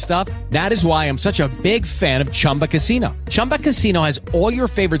mundane stuff. That is why I'm such a big fan of Chumba Casino. Chumba Casino has all your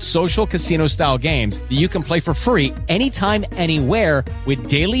favorite social casino-style games that you can play for free anytime, anywhere with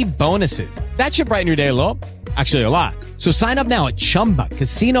daily bonuses. That should brighten your day a little. Actually, a lot. So sign up now at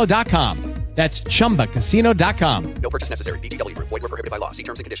ChumbaCasino.com. That's ChumbaCasino.com. No purchase necessary. VGW Group. Void where prohibited by law. See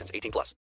terms and conditions. 18+.